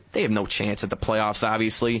 even though they have no chance at the playoffs,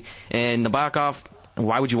 obviously. And Nabokov,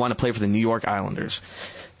 why would you want to play for the New York Islanders?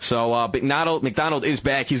 So McDonald is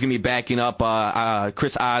back. He's going to be backing up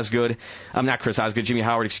Jimmy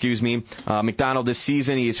Howard, excuse me. McDonald this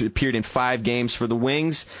season, he has appeared in 5 games for the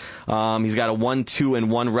Wings. He's got a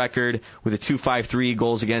 1-2-1 record with a .253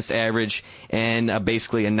 goals against average and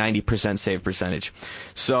basically a 90% save percentage.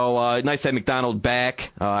 So nice to have McDonald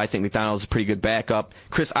back. I think McDonald's a pretty good backup.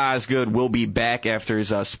 Chris Osgood will be back after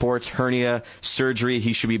his sports hernia surgery.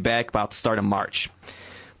 He should be back about the start of March.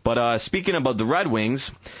 But speaking about the Red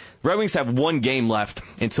Wings, Red Wings have one game left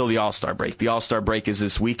until the All-Star break. The All-Star break is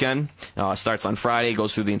this weekend. Starts on Friday,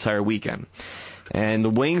 goes through the entire weekend. And the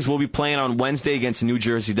Wings will be playing on Wednesday against the New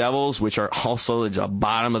Jersey Devils, which are also the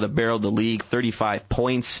bottom of the barrel of the league, 35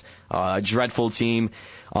 points, a dreadful team.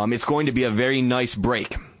 It's going to be a very nice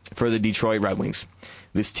break for the Detroit Red Wings.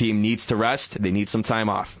 This team needs to rest. They need some time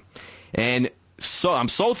off. And so I'm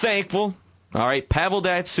so thankful. All right, Pavel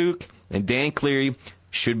Datsyuk and Dan Cleary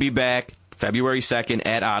should be back February 2nd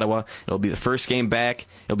at Ottawa. It'll be the first game back.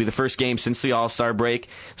 It'll be the first game since the All-Star break.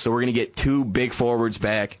 So we're going to get two big forwards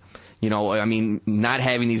back. You know, I mean, not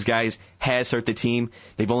having these guys has hurt the team.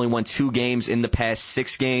 They've only won 2 games in the past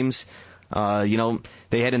 6 games. You know,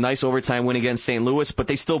 they had a nice overtime win against St. Louis, but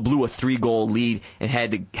they still blew a 3-goal lead and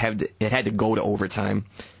it had to go to overtime.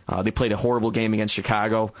 They played a horrible game against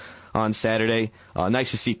Chicago on Saturday.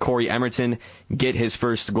 Nice to see Corey Emerton get his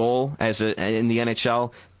first goal in the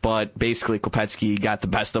NHL, but basically Kopecky got the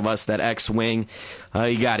best of us. That X-wing,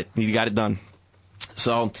 he got it done.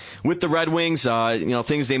 So with the Red Wings, you know,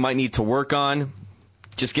 things they might need to work on,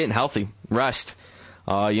 just getting healthy, rest.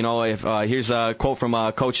 You know, here's a quote from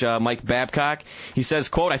Coach Mike Babcock. He says,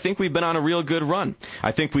 quote, "I think we've been on a real good run.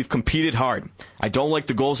 I think we've competed hard. I don't like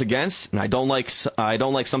the goals against, and I don't like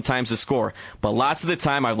sometimes the score, but lots of the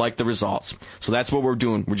time I like the results. So that's what we're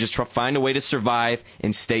doing. We're just trying to find a way to survive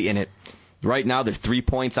and stay in it." Right now, they're 3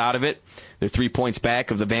 points out of it. They're 3 points back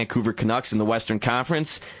of the Vancouver Canucks in the Western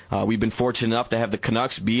Conference. We've been fortunate enough to have the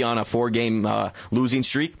Canucks be on a 4-game losing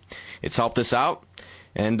streak. It's helped us out.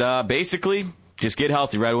 And basically, just get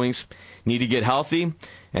healthy, Red Wings. Need to get healthy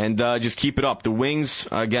and just keep it up. The Wings,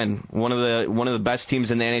 again, one of the best teams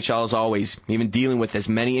in the NHL as always, even dealing with as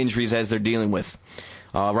many injuries as they're dealing with.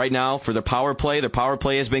 Right now, for their power play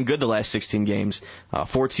has been good the last 16 games.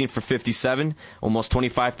 14 for 57, almost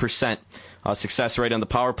 25% success rate on the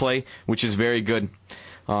power play, which is very good.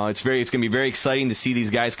 It's going to be very exciting to see these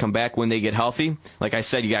guys come back when they get healthy. Like I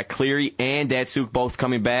said, you got Cleary and Datsyuk both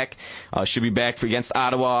coming back. Should be back against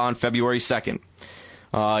Ottawa on February 2nd.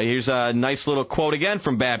 Here's a nice little quote again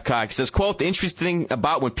from Babcock. He says, quote, "The interesting thing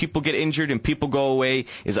about when people get injured and people go away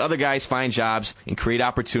is other guys find jobs and create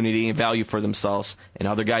opportunity and value for themselves, and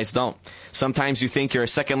other guys don't. Sometimes you think you're a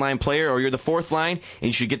second-line player or you're the fourth line, and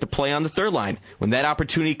you should get to play on the third line. When that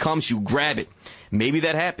opportunity comes, you grab it. Maybe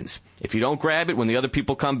that happens. If you don't grab it when the other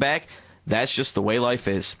people come back, that's just the way life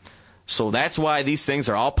is. So that's why these things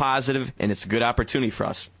are all positive, and it's a good opportunity for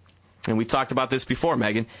us." And we talked about this before,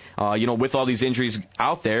 Megan. You know, with all these injuries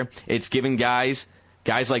out there, it's giving guys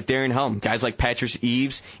like Darren Helm, guys like Patrick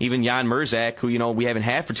Eves, even Jan Murzak, who, you know, we haven't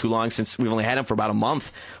had for too long since we've only had him for about a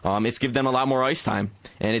month. It's given them a lot more ice time.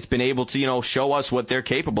 And it's been able to, you know, show us what they're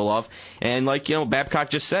capable of. And like, you know, Babcock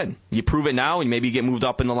just said, you prove it now and maybe you get moved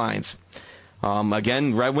up in the lines.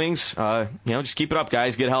 Again, Red Wings, you know, just keep it up,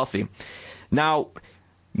 guys. Get healthy. Now,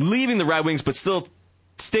 leaving the Red Wings, but still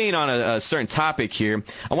staying on a certain topic here,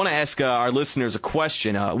 I want to ask our listeners a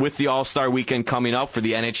question. With the All-Star weekend coming up for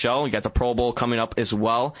the NHL, we got the Pro Bowl coming up as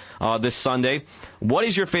well this Sunday. What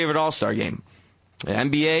is your favorite All-Star game?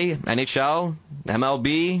 NBA, NHL,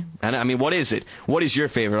 MLB? I mean, what is it? What is your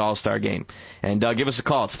favorite All-Star game? And give us a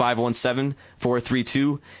call. It's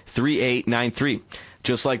 517-432-3893.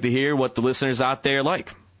 Just like to hear what the listeners out there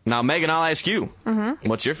like. Now, Megan, I'll ask you. Mm-hmm.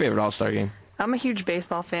 What's your favorite All-Star game? I'm a huge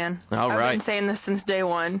baseball fan. All right. I've been saying this since day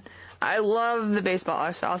one. I love the baseball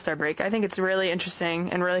All-Star break. I think it's really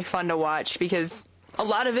interesting and really fun to watch because a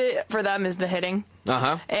lot of it for them is the hitting.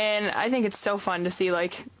 Uh-huh. And I think it's so fun to see,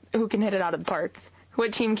 like, who can hit it out of the park.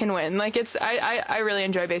 What team can win? Like, I really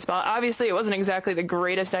enjoy baseball. Obviously, it wasn't exactly the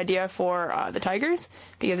greatest idea for the Tigers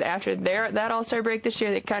because after that All-Star break this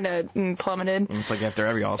year, they kind of plummeted. It's like after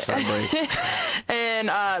every All-Star break. And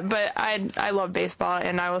but I love baseball,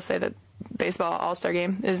 and I will say that baseball All-Star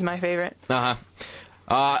game is my favorite.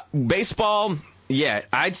 Baseball, yeah,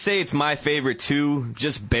 I'd say it's my favorite too,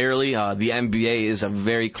 just barely. The NBA is a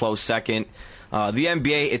very close second. The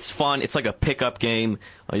NBA, it's fun. It's like a pickup game.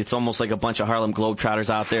 It's almost like a bunch of Harlem Globetrotters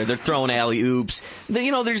out there. They're throwing alley-oops.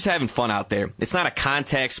 You know, they're just having fun out there. It's not a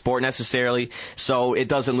contact sport necessarily, so it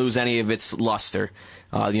doesn't lose any of its luster.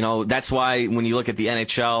 You know, that's why when you look at the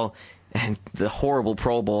NHL and the horrible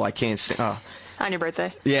Pro Bowl, I can't say... On your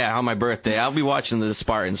birthday? Yeah, on my birthday. I'll be watching the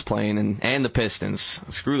Spartans playing and the Pistons.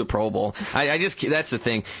 Screw the Pro Bowl. I just that's the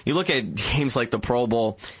thing. You look at games like the Pro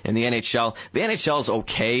Bowl and the NHL. The NHL is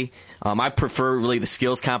okay. I prefer really the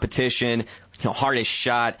skills competition, you know, hardest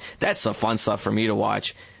shot. That's the fun stuff for me to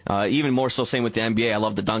watch. Even more so, same with the NBA. I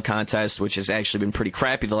love the dunk contest, which has actually been pretty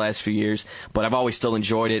crappy the last few years, but I've always still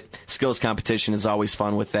enjoyed it. Skills competition is always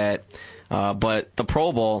fun with that. But the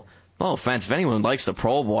Pro Bowl, no offense, if anyone likes the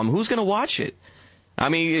Pro Bowl, I mean, who's going to watch it? I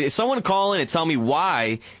mean, someone call in and tell me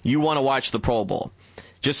why you want to watch the Pro Bowl.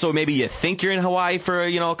 Just so maybe you think you're in Hawaii for,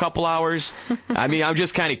 a couple hours. I mean, I'm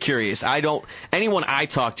just kind of curious. Anyone I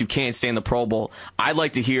talk to can't stand the Pro Bowl. I'd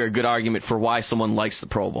like to hear a good argument for why someone likes the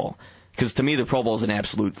Pro Bowl. Because to me, the Pro Bowl is an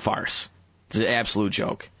absolute farce. It's an absolute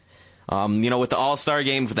joke. With the All-Star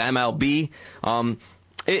game, with the MLB,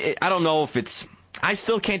 I don't know if it's... I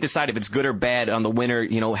still can't decide if it's good or bad on the winner,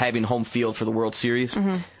 having home field for the World Series.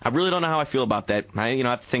 Mm-hmm. I really don't know how I feel about that. I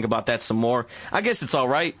have to think about that some more. I guess it's all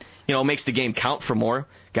right. It makes the game count for more.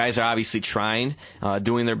 Guys are obviously trying,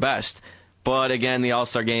 doing their best. But again, the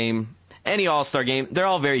All-Star game, any All-Star game, they're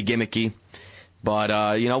all very gimmicky.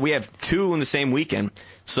 But, we have two in the same weekend.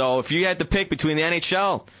 So if you had to pick between the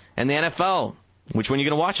NHL and the NFL, which one are you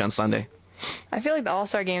going to watch on Sunday? I feel like the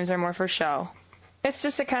All-Star games are more for show. It's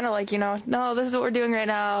just a kind of like, no, this is what we're doing right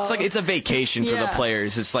now. It's a vacation for the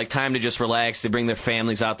players. It's like time to just relax. They bring their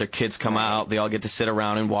families out, their kids come out, they all get to sit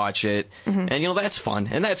around and watch it. Mm-hmm. And, that's fun.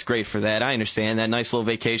 And that's great for that. I understand that nice little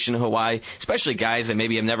vacation in Hawaii, especially guys that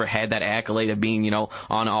maybe have never had that accolade of being, on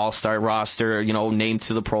an all-star roster, named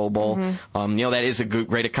to the Pro Bowl. Mm-hmm. That is a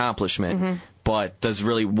great accomplishment. Mm-hmm. But does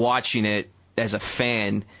really watching it as a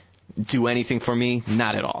fan do anything for me?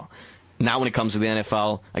 Not at all. Not when it comes to the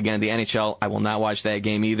NFL. Again, the NHL, I will not watch that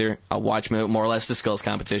game either. I'll watch more or less the skills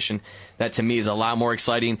competition. That, to me, is a lot more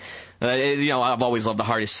exciting. I've always loved the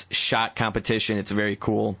hardest shot competition. It's very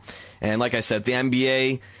cool. And like I said, the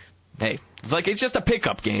NBA, hey, it's just a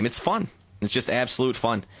pickup game. It's fun. It's just absolute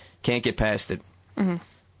fun. Can't get past it. Mm-hmm.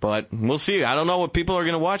 But we'll see. I don't know what people are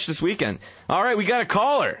going to watch this weekend. All right, we got a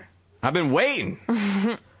caller. I've been waiting.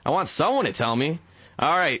 I want someone to tell me.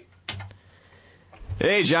 All right.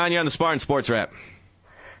 Hey, John, you're on the Spartan Sports Wrap.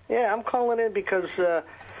 Yeah, I'm calling in because, I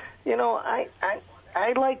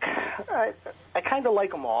kind of like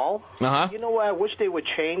them all. Uh-huh. I wish they would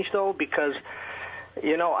change, though, because,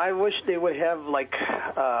 I wish they would have,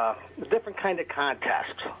 a different kind of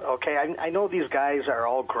contest, okay? I know these guys are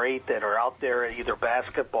all great that are out there at either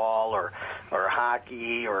basketball or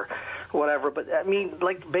hockey or whatever, but, I mean,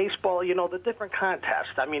 like baseball, the different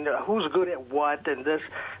contests. I mean, who's good at what and this.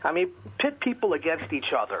 I mean, pit people against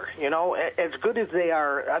each other, as good as they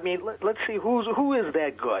are. I mean, let's see who is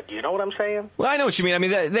that good. You know what I'm saying? Well, I know what you mean. I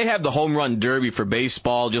mean, they have the home run derby for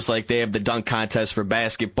baseball, just like they have the dunk contest for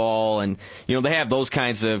basketball, and, they have those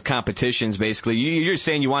kinds of competitions, basically. You're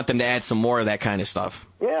saying you want them to add some more of that kind of stuff.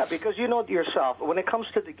 Yeah, because you know yourself, when it comes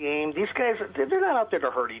to the game, these guys, they're not out there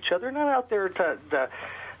to hurt each other. They're not out there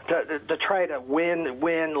to try to win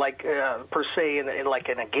per se in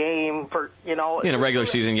a game in a regular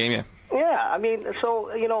season game. Yeah, I mean,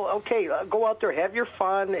 so okay, go out there, have your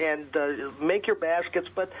fun, and make your baskets,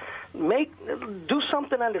 but do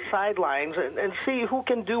something on the sidelines and see who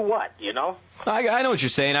can do what. I know what you're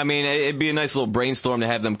saying. I mean, it'd be a nice little brainstorm to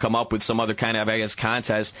have them come up with some other kind of,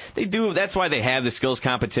 contest. They do. That's why they have the skills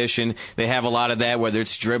competition. They have a lot of that, whether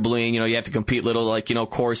it's dribbling, you have to compete little,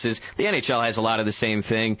 courses. The NHL has a lot of the same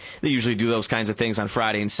thing. They usually do those kinds of things on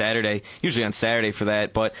Friday and Saturday, usually on Saturday for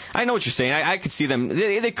that. But I know what you're saying. I could see them.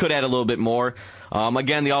 They could add a little bit more.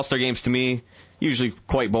 Again, the All-Star games, to me, usually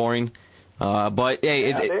quite boring. But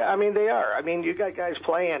hey, they are. I mean, you got guys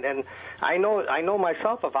playing, and I know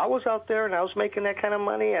myself. If I was out there and I was making that kind of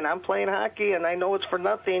money, and I'm playing hockey, and I know it's for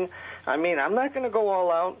nothing, I mean, I'm not going to go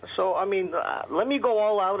all out. So, I mean, let me go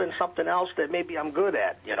all out in something else that maybe I'm good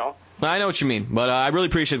at. I know what you mean, but I really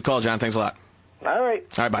appreciate the call, John. Thanks a lot. All right.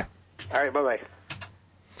 All right. Bye. All right. Bye.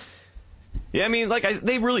 Yeah, I mean,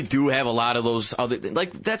 they really do have a lot of those other,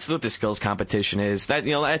 that's what the skills competition is. That,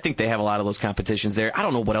 I think they have a lot of those competitions there. I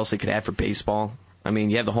don't know what else they could add for baseball. I mean,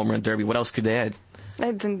 you have the home run derby. What else could they add?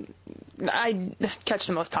 I catch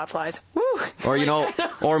the most pop flies. Woo! Or,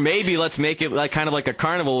 or maybe let's make it kind of like a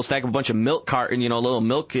carnival. We'll stack a bunch of milk carton, little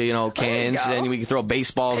milk, cans, and we can throw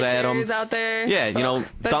baseballs at them. Out there. Yeah,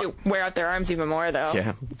 wear out their arms even more, though.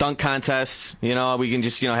 Yeah. Dunk contests. We can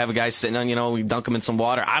just, have a guy sitting on, we dunk them in some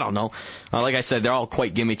water. I don't know. Like I said, they're all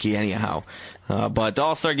quite gimmicky anyhow. But the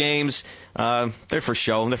All-Star games, they're for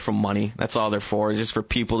show. They're for money. That's all they're for. It's just for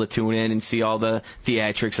people to tune in and see all the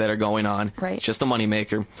theatrics that are going on. Right. It's just a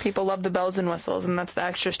moneymaker. People love the bells and whistles, and that's the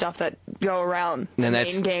extra stuff that go around the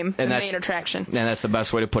main game, the main attraction. And that's the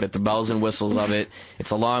best way to put it, the bells and whistles of it.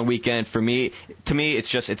 It's a long weekend. For me, to me,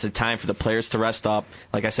 it's a time for the players to rest up.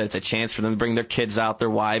 Like I said, it's a chance for them to bring their kids out, their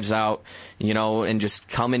wives out, and just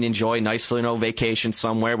come and enjoy a nice, vacation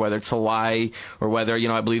somewhere, whether it's Hawaii or whether,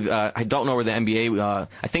 I believe, I don't know where the NBA,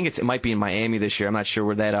 I think it might be in Miami this year. I'm not sure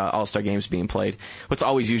where that All-Star game is being played. But it's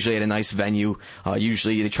always usually at a nice venue.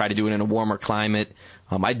 Usually they try to do it in a warmer climate.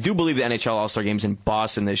 I do believe the NHL All-Star Game's in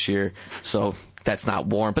Boston this year, so that's not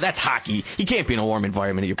warm. But that's hockey. You can't be in a warm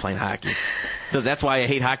environment if you're playing hockey. That's why I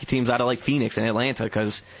hate hockey teams out of like Phoenix and Atlanta,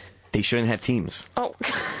 because they shouldn't have teams. Oh.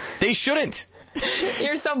 They shouldn't.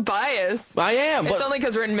 You're so biased. I am. It's only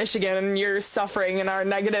because we're in Michigan and you're suffering in our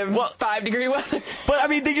negative 5-degree weather. But, I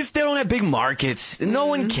mean, they don't have big markets. No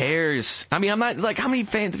one cares. I mean, I'm not, like, how many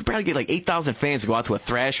fans? They probably get, like, 8,000 fans to go out to a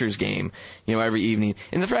Thrashers game, every evening.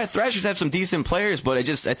 And the Thrashers have some decent players, but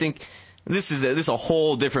I think this is a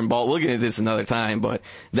whole different ball. We'll get into this another time, but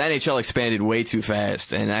the NHL expanded way too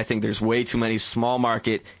fast, and I think there's way too many small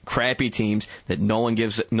market, crappy teams that no one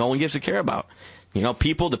gives a care about.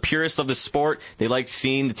 People, the purists of the sport, they like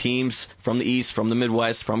seeing the teams from the East, from the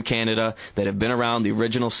Midwest, from Canada that have been around, the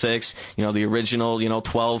original 6, the original,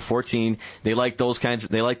 12, 14. They like those kinds.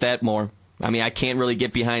 They like that more. I mean, I can't really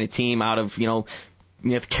get behind a team out of,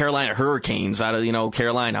 the Carolina Hurricanes out of,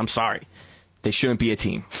 Carolina. I'm sorry. They shouldn't be a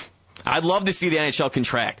team. I'd love to see the NHL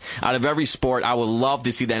contract. Out of every sport, I would love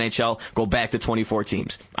to see the NHL go back to 24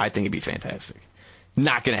 teams. I think it'd be fantastic.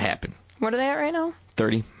 Not going to happen. What are they at right now?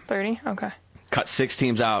 30. 30? Okay. Cut 6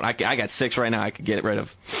 teams out. I got 6 right now I could get rid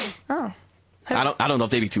of. Oh. I don't know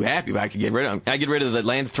if they'd be too happy, but I could get rid of them. I get rid of the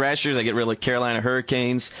Atlanta Thrashers. I get rid of the Carolina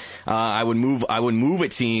Hurricanes. I would move a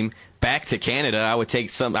team back to Canada. I would take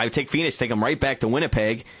Phoenix, take them right back to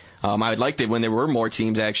Winnipeg. I would like it when there were more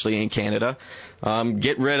teams actually in Canada.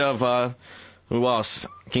 Get rid of who else?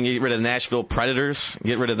 Can you get rid of the Nashville Predators?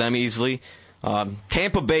 Get rid of them easily.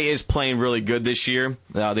 Tampa Bay is playing really good this year.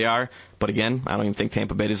 They are, but again, I don't even think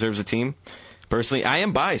Tampa Bay deserves a team. Personally, I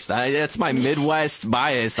am biased. That's my Midwest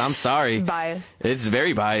bias. I'm sorry. Biased. It's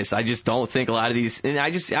very biased. I just don't think a lot of these, and I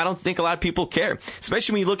don't think a lot of people care.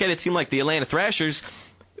 Especially when you look at a team like the Atlanta Thrashers.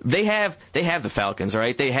 They have the Falcons, all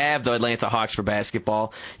right? They have the Atlanta Hawks for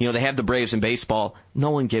basketball. They have the Braves in baseball.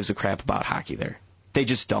 No one gives a crap about hockey there. They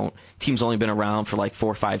just don't. Team's only been around for like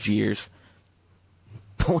 4 or 5 years.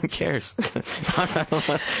 No one cares.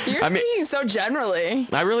 You're speaking so generally.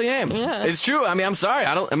 I really am. Yeah. It's true. I mean, I'm sorry.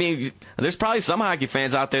 There's probably some hockey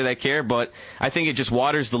fans out there that care, but I think it just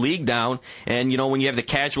waters the league down. And, when you have the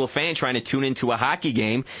casual fan trying to tune into a hockey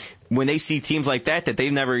game, when they see teams like that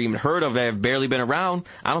they've never even heard of, that have barely been around,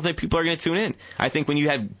 I don't think people are going to tune in. I think when you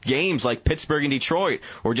have games like Pittsburgh and Detroit,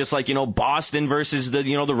 or just like, Boston versus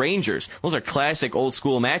the Rangers, those are classic old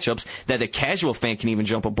school matchups that the casual fan can even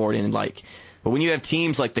jump aboard in and like. But when you have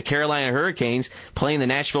teams like the Carolina Hurricanes playing the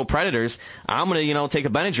Nashville Predators, I'm going to, take a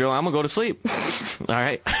Benadryl. I'm going to go to sleep. All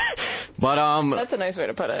right. But that's a nice way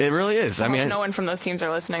to put it. It really is. I mean, no one from those teams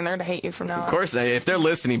are listening. They're to hate you from now on. Of course, if they're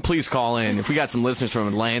listening, please call in. If we got some listeners from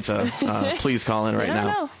Atlanta, please call in right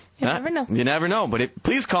now. You never know. You never know. But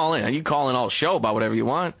please call in. You can call in all show about whatever you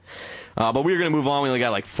want. But we're going to move on. We only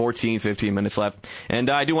got like 14, 15 minutes left. And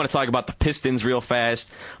I do want to talk about the Pistons real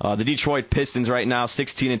fast. The Detroit Pistons right now,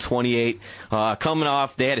 16-28. Coming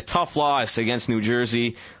off, they had a tough loss against New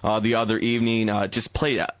Jersey the other evening. Just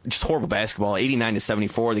played just horrible basketball,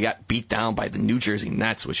 89-74. They got beat down by the New Jersey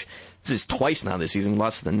Nets, which this is twice now this season,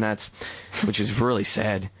 lost to the Nets, which is really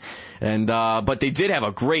sad. And but they did have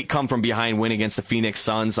a great come-from-behind win against the Phoenix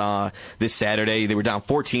Suns this Saturday. They were down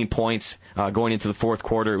 14 points going into the fourth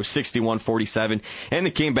quarter. It was 61-47, and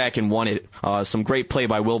they came back and won it. Some great play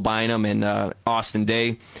by Will Bynum and Austin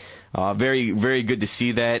Day. Very, very good to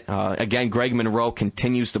see that. Again, Greg Monroe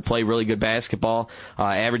continues to play really good basketball,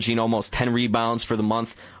 averaging almost 10 rebounds for the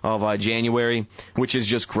month of January, which is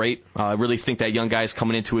just great. I really think that young guy's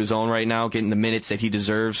coming into his own right now, getting the minutes that he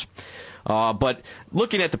deserves. But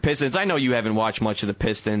looking at the Pistons, I know you haven't watched much of the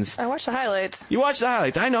Pistons. I watched the highlights. You watched the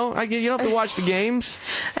highlights. I know. You don't have to watch the games.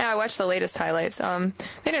 Yeah, I watched the latest highlights. They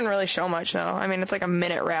didn't really show much, though. I mean, it's like a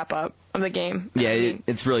minute wrap-up of the game. Yeah,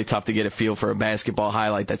 it's really tough to get a feel for a basketball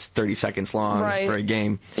highlight that's 30 seconds long for a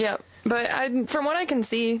game. Yeah, but from what I can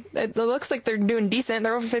see, it looks like they're doing decent.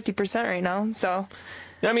 They're over 50% right now, so...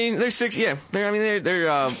 I mean, they're 6. Yeah,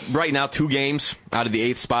 they're right now 2 games out of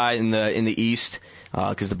the 8th spot in the East,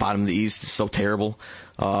 because the bottom of the East is so terrible.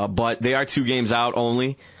 But they are 2 games out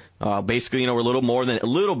only. Basically, we're a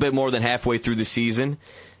little bit more than halfway through the season.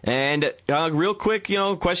 And real quick,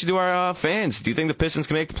 question to our fans: do you think the Pistons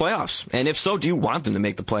can make the playoffs? And if so, do you want them to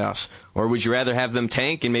make the playoffs, or would you rather have them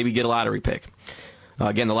tank and maybe get a lottery pick?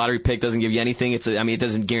 Again, the lottery pick doesn't give you anything. It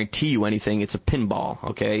doesn't guarantee you anything. It's a pinball,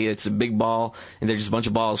 okay? It's a big ball, and there's just a bunch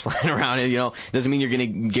of balls flying around. It doesn't mean you're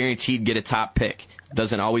going to guaranteed get a top pick. It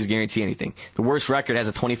doesn't always guarantee anything. The worst record has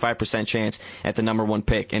a 25% chance at the number 1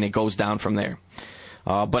 pick, and it goes down from there.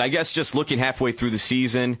 But I guess just looking halfway through the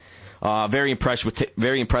season, very impressed with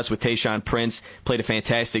Tayshaun Prince. Played a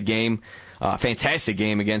fantastic game. fantastic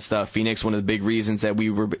game against Phoenix, one of the big reasons that we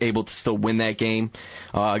were able to still win that game.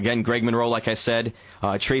 Again, Greg Monroe, like I said,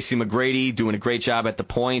 Tracy McGrady doing a great job at the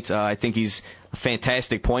point. I think he's a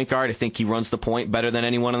fantastic point guard. I think he runs the point better than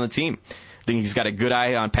anyone on the team. I think he's got a good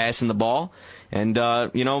eye on passing the ball. And, I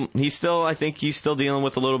think he's still dealing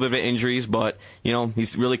with a little bit of injuries, but,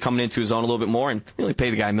 he's really coming into his own a little bit more, and really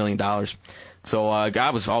paid the guy $1 million. So, I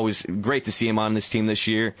was always great to see him on this team this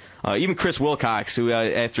year. Even Chris Wilcox, who,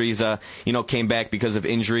 after he's, came back because of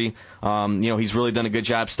injury, he's really done a good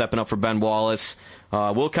job stepping up for Ben Wallace.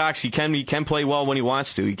 Wilcox, he can play well when he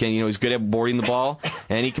wants to. He can, he's good at boarding the ball,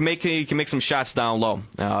 and he can make some shots down low.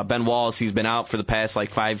 Ben Wallace, he's been out for the past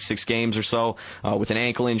 5-6 games or so with an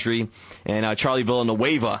ankle injury, and Charlie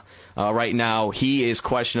Villanueva. Right now, he is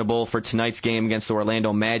questionable for tonight's game against the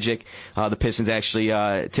Orlando Magic. The Pistons actually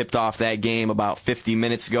tipped off that game about 50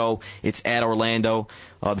 minutes ago. It's at Orlando.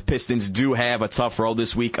 The Pistons do have a tough road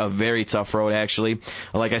this week, a very tough road, actually.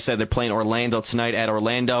 Like I said, they're playing Orlando tonight at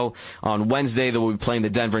Orlando. On Wednesday, they will be playing the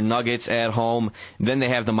Denver Nuggets at home. Then they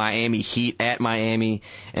have the Miami Heat at Miami.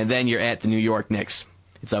 And then you're at the New York Knicks.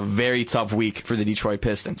 It's a very tough week for the Detroit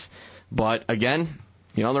Pistons. But, again,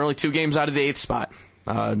 they're only 2 games out of the 8th spot.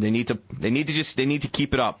 They need to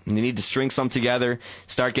keep it up. They need to string some together,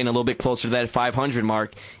 start getting a little bit closer to that 500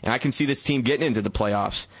 mark, and I can see this team getting into the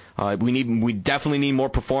playoffs. We definitely need more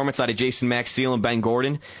performance out of Jason Maxiell and Ben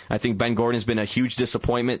Gordon. I think Ben Gordon has been a huge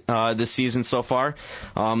disappointment this season so far.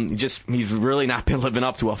 He's really not been living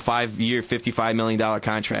up to a 5-year, $55 million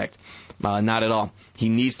contract. Not at all. He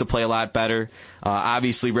needs to play a lot better.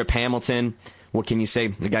 Obviously, Rip Hamilton, what can you say?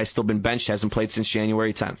 The guy's still been benched, hasn't played since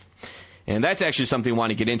January 10th. And that's actually something I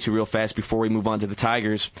want to get into real fast before we move on to the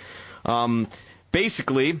Tigers.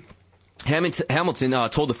 Basically, Hamilton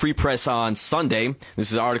told the Free Press on Sunday,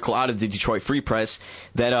 this is an article out of the Detroit Free Press,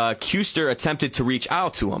 that Kuster attempted to reach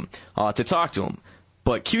out to him to talk to him.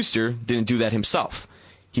 But Kuster didn't do that himself.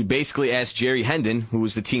 He basically asked Jerry Hendon, who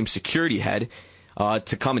was the team's security head,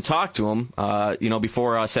 to come and talk to him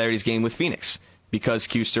before Saturday's game with Phoenix, because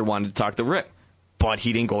Kuster wanted to talk to Rip. But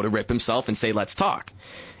he didn't go to Rip himself and say, let's talk.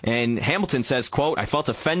 And Hamilton says, quote, I felt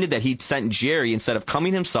offended that he'd sent Jerry instead of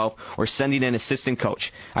coming himself or sending an assistant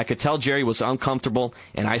coach. I could tell Jerry was uncomfortable,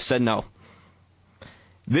 and I said no.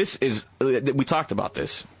 We talked about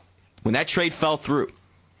this. When that trade fell through,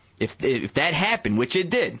 if that happened, which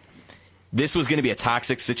it did, this was going to be a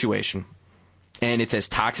toxic situation. And it's as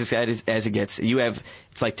toxic as it gets.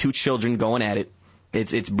 It's like 2 children going at it.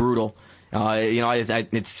 It's brutal.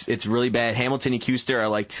 It's really bad. Hamilton and Kuster are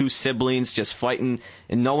like 2 siblings just fighting,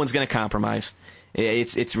 and no one's going to compromise.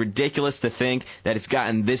 It's ridiculous to think that it's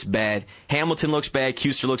gotten this bad. Hamilton looks bad,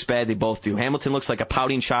 Kuster looks bad, they both do. Hamilton looks like a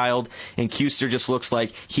pouting child, and Kuster just looks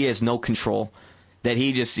like he has no control. That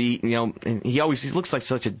he looks like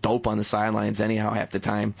such a dope on the sidelines anyhow half the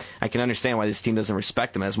time. I can understand why this team doesn't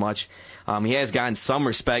respect him as much. He has gotten some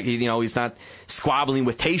respect. He's not squabbling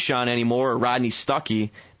with Tayshaun anymore or Rodney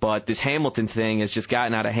Stuckey, but this Hamilton thing has just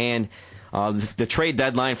gotten out of hand. The trade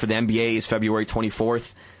deadline for the NBA is February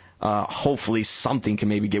 24th. Hopefully something can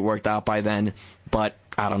maybe get worked out by then, but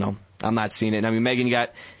I don't know. I'm not seeing it. I mean, Megan, you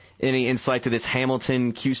got any insight to this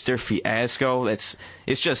Hamilton-Kuster fiasco? It's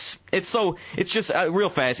just real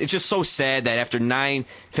fast. It's just so sad that after 9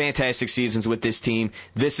 fantastic seasons with this team,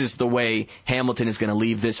 this is the way Hamilton is going to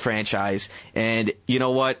leave this franchise. And you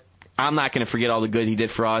know what? I'm not going to forget all the good he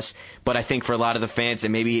did for us, but I think for a lot of the fans that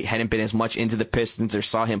maybe hadn't been as much into the Pistons or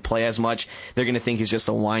saw him play as much, they're going to think he's just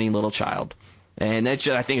a whiny little child. And I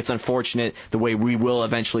think it's unfortunate the way we will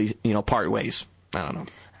eventually, part ways. I don't know.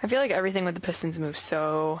 I feel like everything with the Pistons moves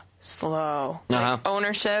so slow. Like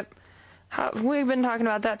ownership, we've been talking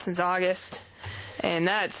about that since August. And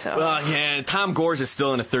that's... Tom Gores is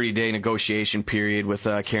still in a 30-day negotiation period with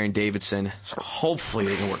Karen Davidson. So hopefully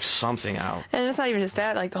they can work something out. And it's not even just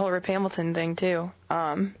that, like the whole Rip Hamilton thing, too.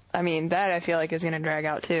 That I feel like is going to drag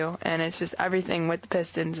out, too. And it's just everything with the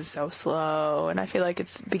Pistons is so slow. And I feel like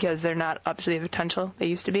it's because they're not up to the potential they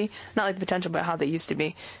used to be. Not like the potential, but how they used to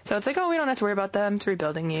be. So it's like, we don't have to worry about them. It's a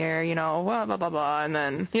rebuilding year, blah, blah, blah, blah. And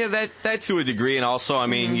then... Yeah, that to a degree. And also,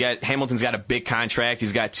 Hamilton's got a big contract.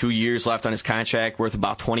 He's got 2 years left on his contract, worth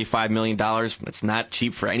about $25 million. It's not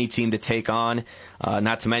cheap for any team to take on.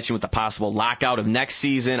 Not to mention with the possible lockout of next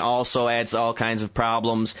season also adds all kinds of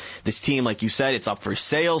problems. This team, like you said, it's up for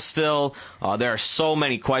sale still. There are so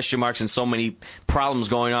many question marks and so many problems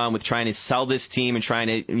going on with trying to sell this team and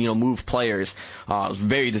trying to move players. I was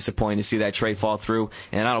very disappointed to see that trade fall through,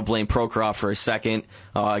 and I don't blame Prokhorov for a second.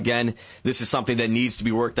 Again, this is something that needs to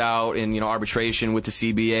be worked out in arbitration with the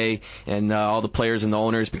CBA and all the players and the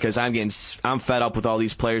owners, because I'm fed up with all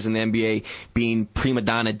these players in the NBA being prima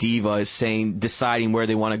donna divas, deciding where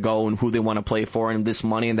they want to go and who they want to play for, and this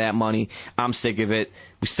money and that money. I'm sick of it.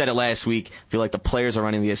 We said it last week. I feel like the players are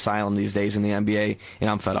running the asylum these days in the NBA, and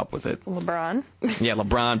I'm fed up with it. LeBron? Yeah,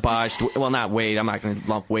 LeBron botched. Well, not Wade. I'm not going to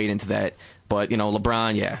lump Wade into that. But,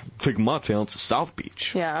 LeBron, yeah. Taking my talent to South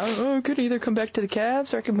Beach. Yeah, I could either come back to the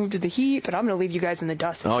Cavs or I could move to the Heat, but I'm going to leave you guys in the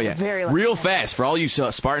dust. Oh, yeah. Real fast, for all you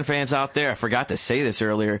Spartan fans out there, I forgot to say this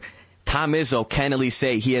earlier. Tom Izzo can at least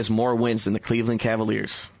say he has more wins than the Cleveland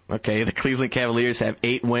Cavaliers. Okay, the Cleveland Cavaliers have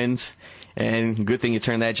 8 wins. And good thing you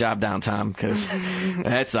turned that job down, Tom, because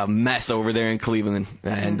that's a mess over there in Cleveland.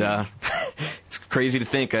 And it's crazy to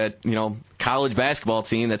think a college basketball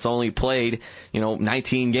team that's only played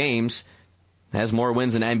 19 games has more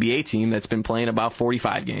wins than an NBA team that's been playing about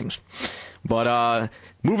 45 games. But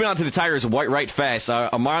moving on to the Tigers right fast,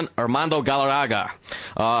 Armando Galarraga,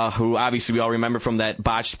 who obviously we all remember from that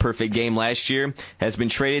botched perfect game last year, has been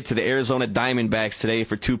traded to the Arizona Diamondbacks today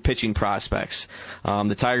for 2 pitching prospects.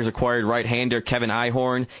 The Tigers acquired right-hander Kevin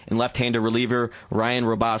Ihorn and left-hander reliever Ryan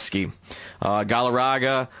Roboski.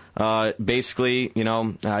 Galarraga, basically,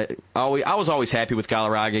 I was always happy with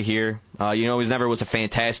Galarraga here. He never was a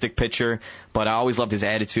fantastic pitcher, but I always loved his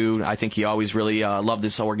attitude. I think he always really loved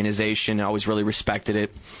this organization. I always really respected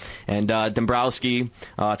it. And Dombrowski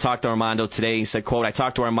talked to Armando today. He said, quote, "I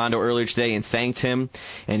talked to Armando earlier today and thanked him,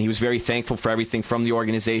 and he was very thankful for everything from the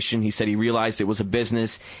organization. He said he realized it was a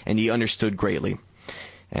business, and he understood greatly."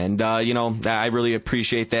 And, I really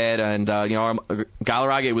appreciate that. And,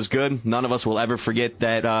 Galarraga, it was good. None of us will ever forget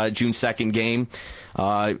that June 2nd game.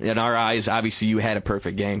 In our eyes, obviously, you had a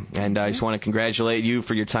perfect game. And I just want to congratulate you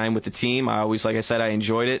for your time with the team. Like I said, I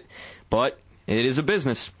enjoyed it. But it is a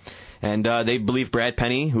business. And they believe Brad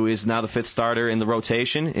Penny, who is now the 5th starter in the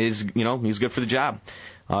rotation, is, he's good for the job.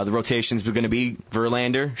 The rotation's going to be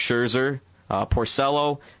Verlander, Scherzer,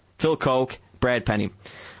 Porcello, Phil Koch, Brad Penny.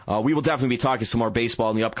 We will definitely be talking some more baseball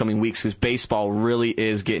in the upcoming weeks because baseball really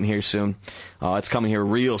is getting here soon. It's coming here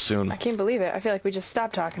real soon. I can't believe it. I feel like we just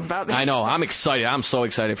stopped talking about this. I know. I'm excited. I'm so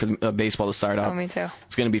excited for baseball to start up. Oh, me too.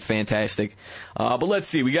 It's going to be fantastic. But let's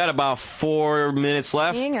see. We got about 4 minutes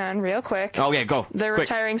left. Hang on, real quick. Oh, yeah, go. They're quick.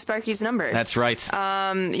 Retiring Sparky's number. That's right.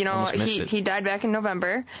 He died back in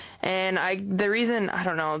November, and the reason, I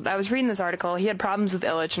don't know, I was reading this article, he had problems with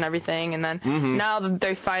Illich and everything, and then now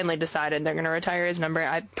they finally decided they're going to retire his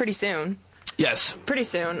number pretty soon. Yes. Pretty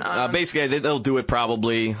soon. Basically, they'll do it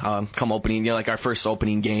probably come opening, like our first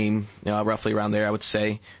opening game, roughly around there, I would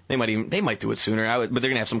say. They might do it sooner, but they're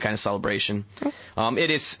going to have some kind of celebration.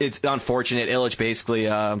 It's unfortunate. Illich basically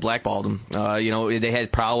blackballed him. They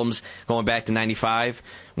had problems going back to 95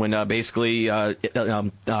 when basically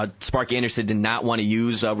Sparky Anderson did not want to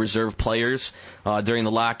use reserve players during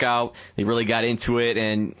the lockout. They really got into it,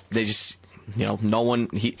 and they just... no one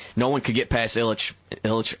could get past Illich.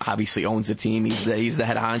 Illich obviously owns the team. He's the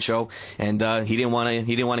head honcho, and he didn't want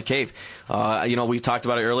to cave. We talked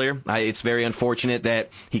about it earlier. It's very unfortunate that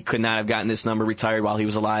he could not have gotten this number retired while he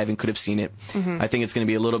was alive and could have seen it. I think it's going to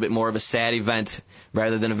be a little bit more of a sad event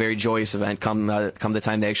rather than a very joyous event come the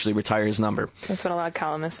time they actually retire his number. That's what a lot of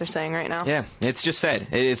columnists are saying right now. Yeah, it's just sad.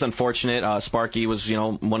 It is unfortunate. Sparky was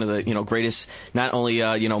one of the greatest not only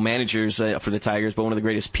managers for the Tigers, but one of the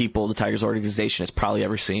greatest people the Tigers organization has probably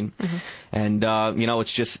ever seen. And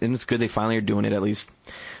it's good they finally are doing it at least.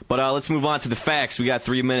 But let's move on to the facts. We got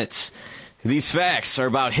 3 minutes. These facts are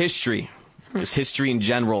about history, just history in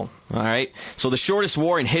general. All right. So the shortest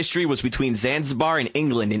war in history was between Zanzibar and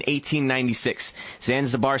England in 1896.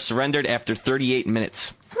 Zanzibar surrendered after 38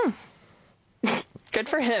 minutes. Good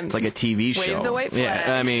for him. It's like a TV show. Wave the white flag.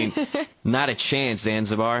 Yeah, I mean, not a chance,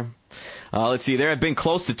 Zanzibar. Let's see. There have been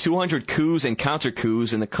close to 200 coups and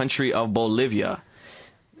counter-coups in the country of Bolivia.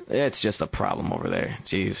 It's just a problem over there.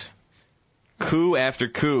 Jeez. Coup after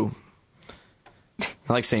coup.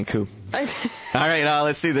 I like saying coup. All right,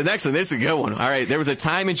 let's see. The next one. This is a good one. All right. There was a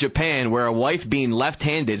time in Japan where a wife being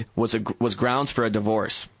left-handed was grounds for a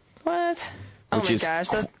divorce. What? Oh, my gosh.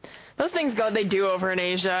 Those things they do over in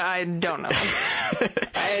Asia. I don't know.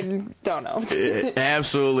 I don't know.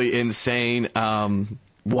 Absolutely insane.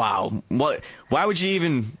 Wow. Why would you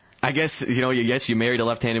even... I guess, you married a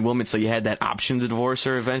left-handed woman, so you had that option to divorce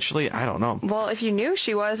her eventually? I don't know. Well, if you knew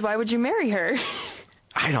she was, why would you marry her?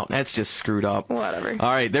 That's just screwed up. Whatever.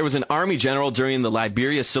 All right, there was an army general during the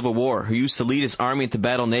Liberia Civil War who used to lead his army into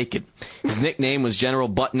battle naked. His nickname was General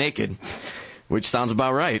Butt Naked, which sounds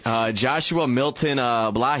about right. Joshua Milton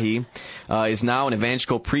Blahi is now an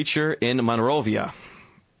evangelical preacher in Monrovia.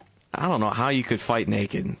 I don't know how you could fight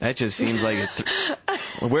naked. That just seems like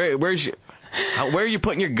where are you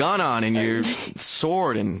putting your gun on and your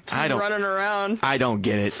sword and running around. I don't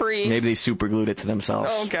get it. Free. Maybe they super glued it to themselves.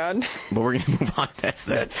 Oh God. But we're gonna move on past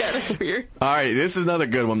that. That's kind of weird. All right, this is another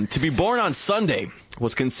good one. To be born on Sunday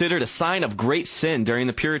was considered a sign of great sin during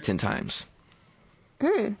the Puritan times.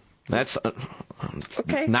 That's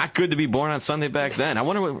okay. Not good to be born on Sunday back then. I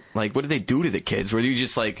wonder what did they do to the kids? Were you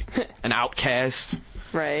just like an outcast?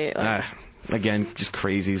 Right. Again, just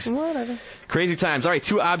crazies. Whatever. Crazy times. All right,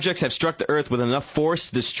 2 objects have struck the Earth with enough force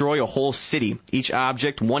to destroy a whole city. Each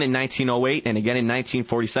object, one in 1908 and again in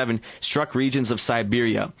 1947, struck regions of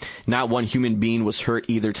Siberia. Not one human being was hurt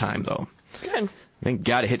either time, though. Good. Thank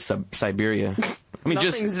God it hit Siberia. I mean,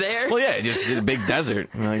 Nothing's there. Well, yeah, just a big desert.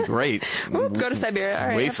 Like, great. Whoop, go to Siberia. All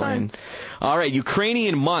right, wasteland. All right,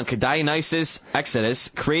 Ukrainian monk Dionysius Exodus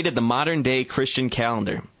created the modern-day Christian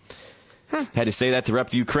calendar. Had to say that to rep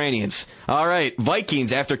the Ukrainians. All right,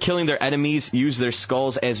 Vikings, after killing their enemies, used their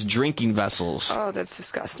skulls as drinking vessels. Oh, that's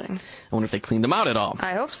disgusting. I wonder if they cleaned them out at all.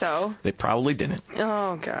 I hope so. They probably didn't.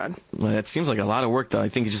 Oh, God. Well, that seems like a lot of work, though. I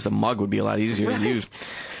think just a mug would be a lot easier to use.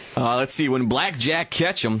 Let's see. When Black Jack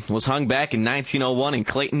Ketchum was hung back in 1901 in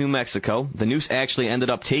Clayton, New Mexico, the noose actually ended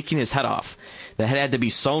up taking his head off. The head had to be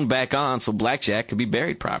sewn back on so Black Jack could be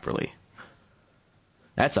buried properly.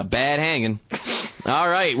 That's a bad hanging. All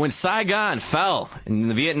right, when Saigon fell in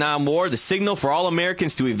the Vietnam War, the signal for all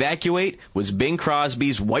Americans to evacuate was Bing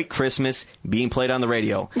Crosby's White Christmas being played on the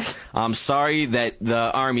radio. I'm sorry that the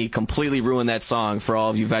Army completely ruined that song for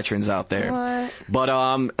all of you veterans out there. What?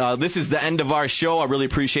 But this is the end of our show. I really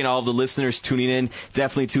appreciate all of the listeners tuning in.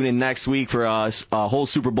 Definitely tune in next week for a whole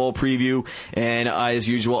Super Bowl preview. And as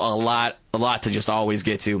usual, a lot to just always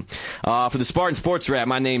get to. For the Spartan Sports Wrap,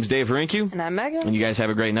 my name's Dave Harinke. And I'm Megan. And you guys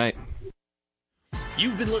have a great night.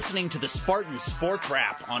 You've been listening to the Spartan Sports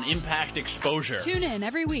Wrap on Impact Exposure. Tune in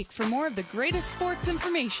every week for more of the greatest sports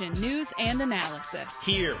information, news, and analysis.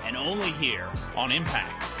 Here and only here on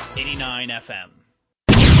Impact 89 FM.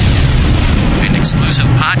 An exclusive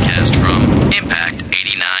podcast from Impact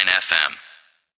 89 FM.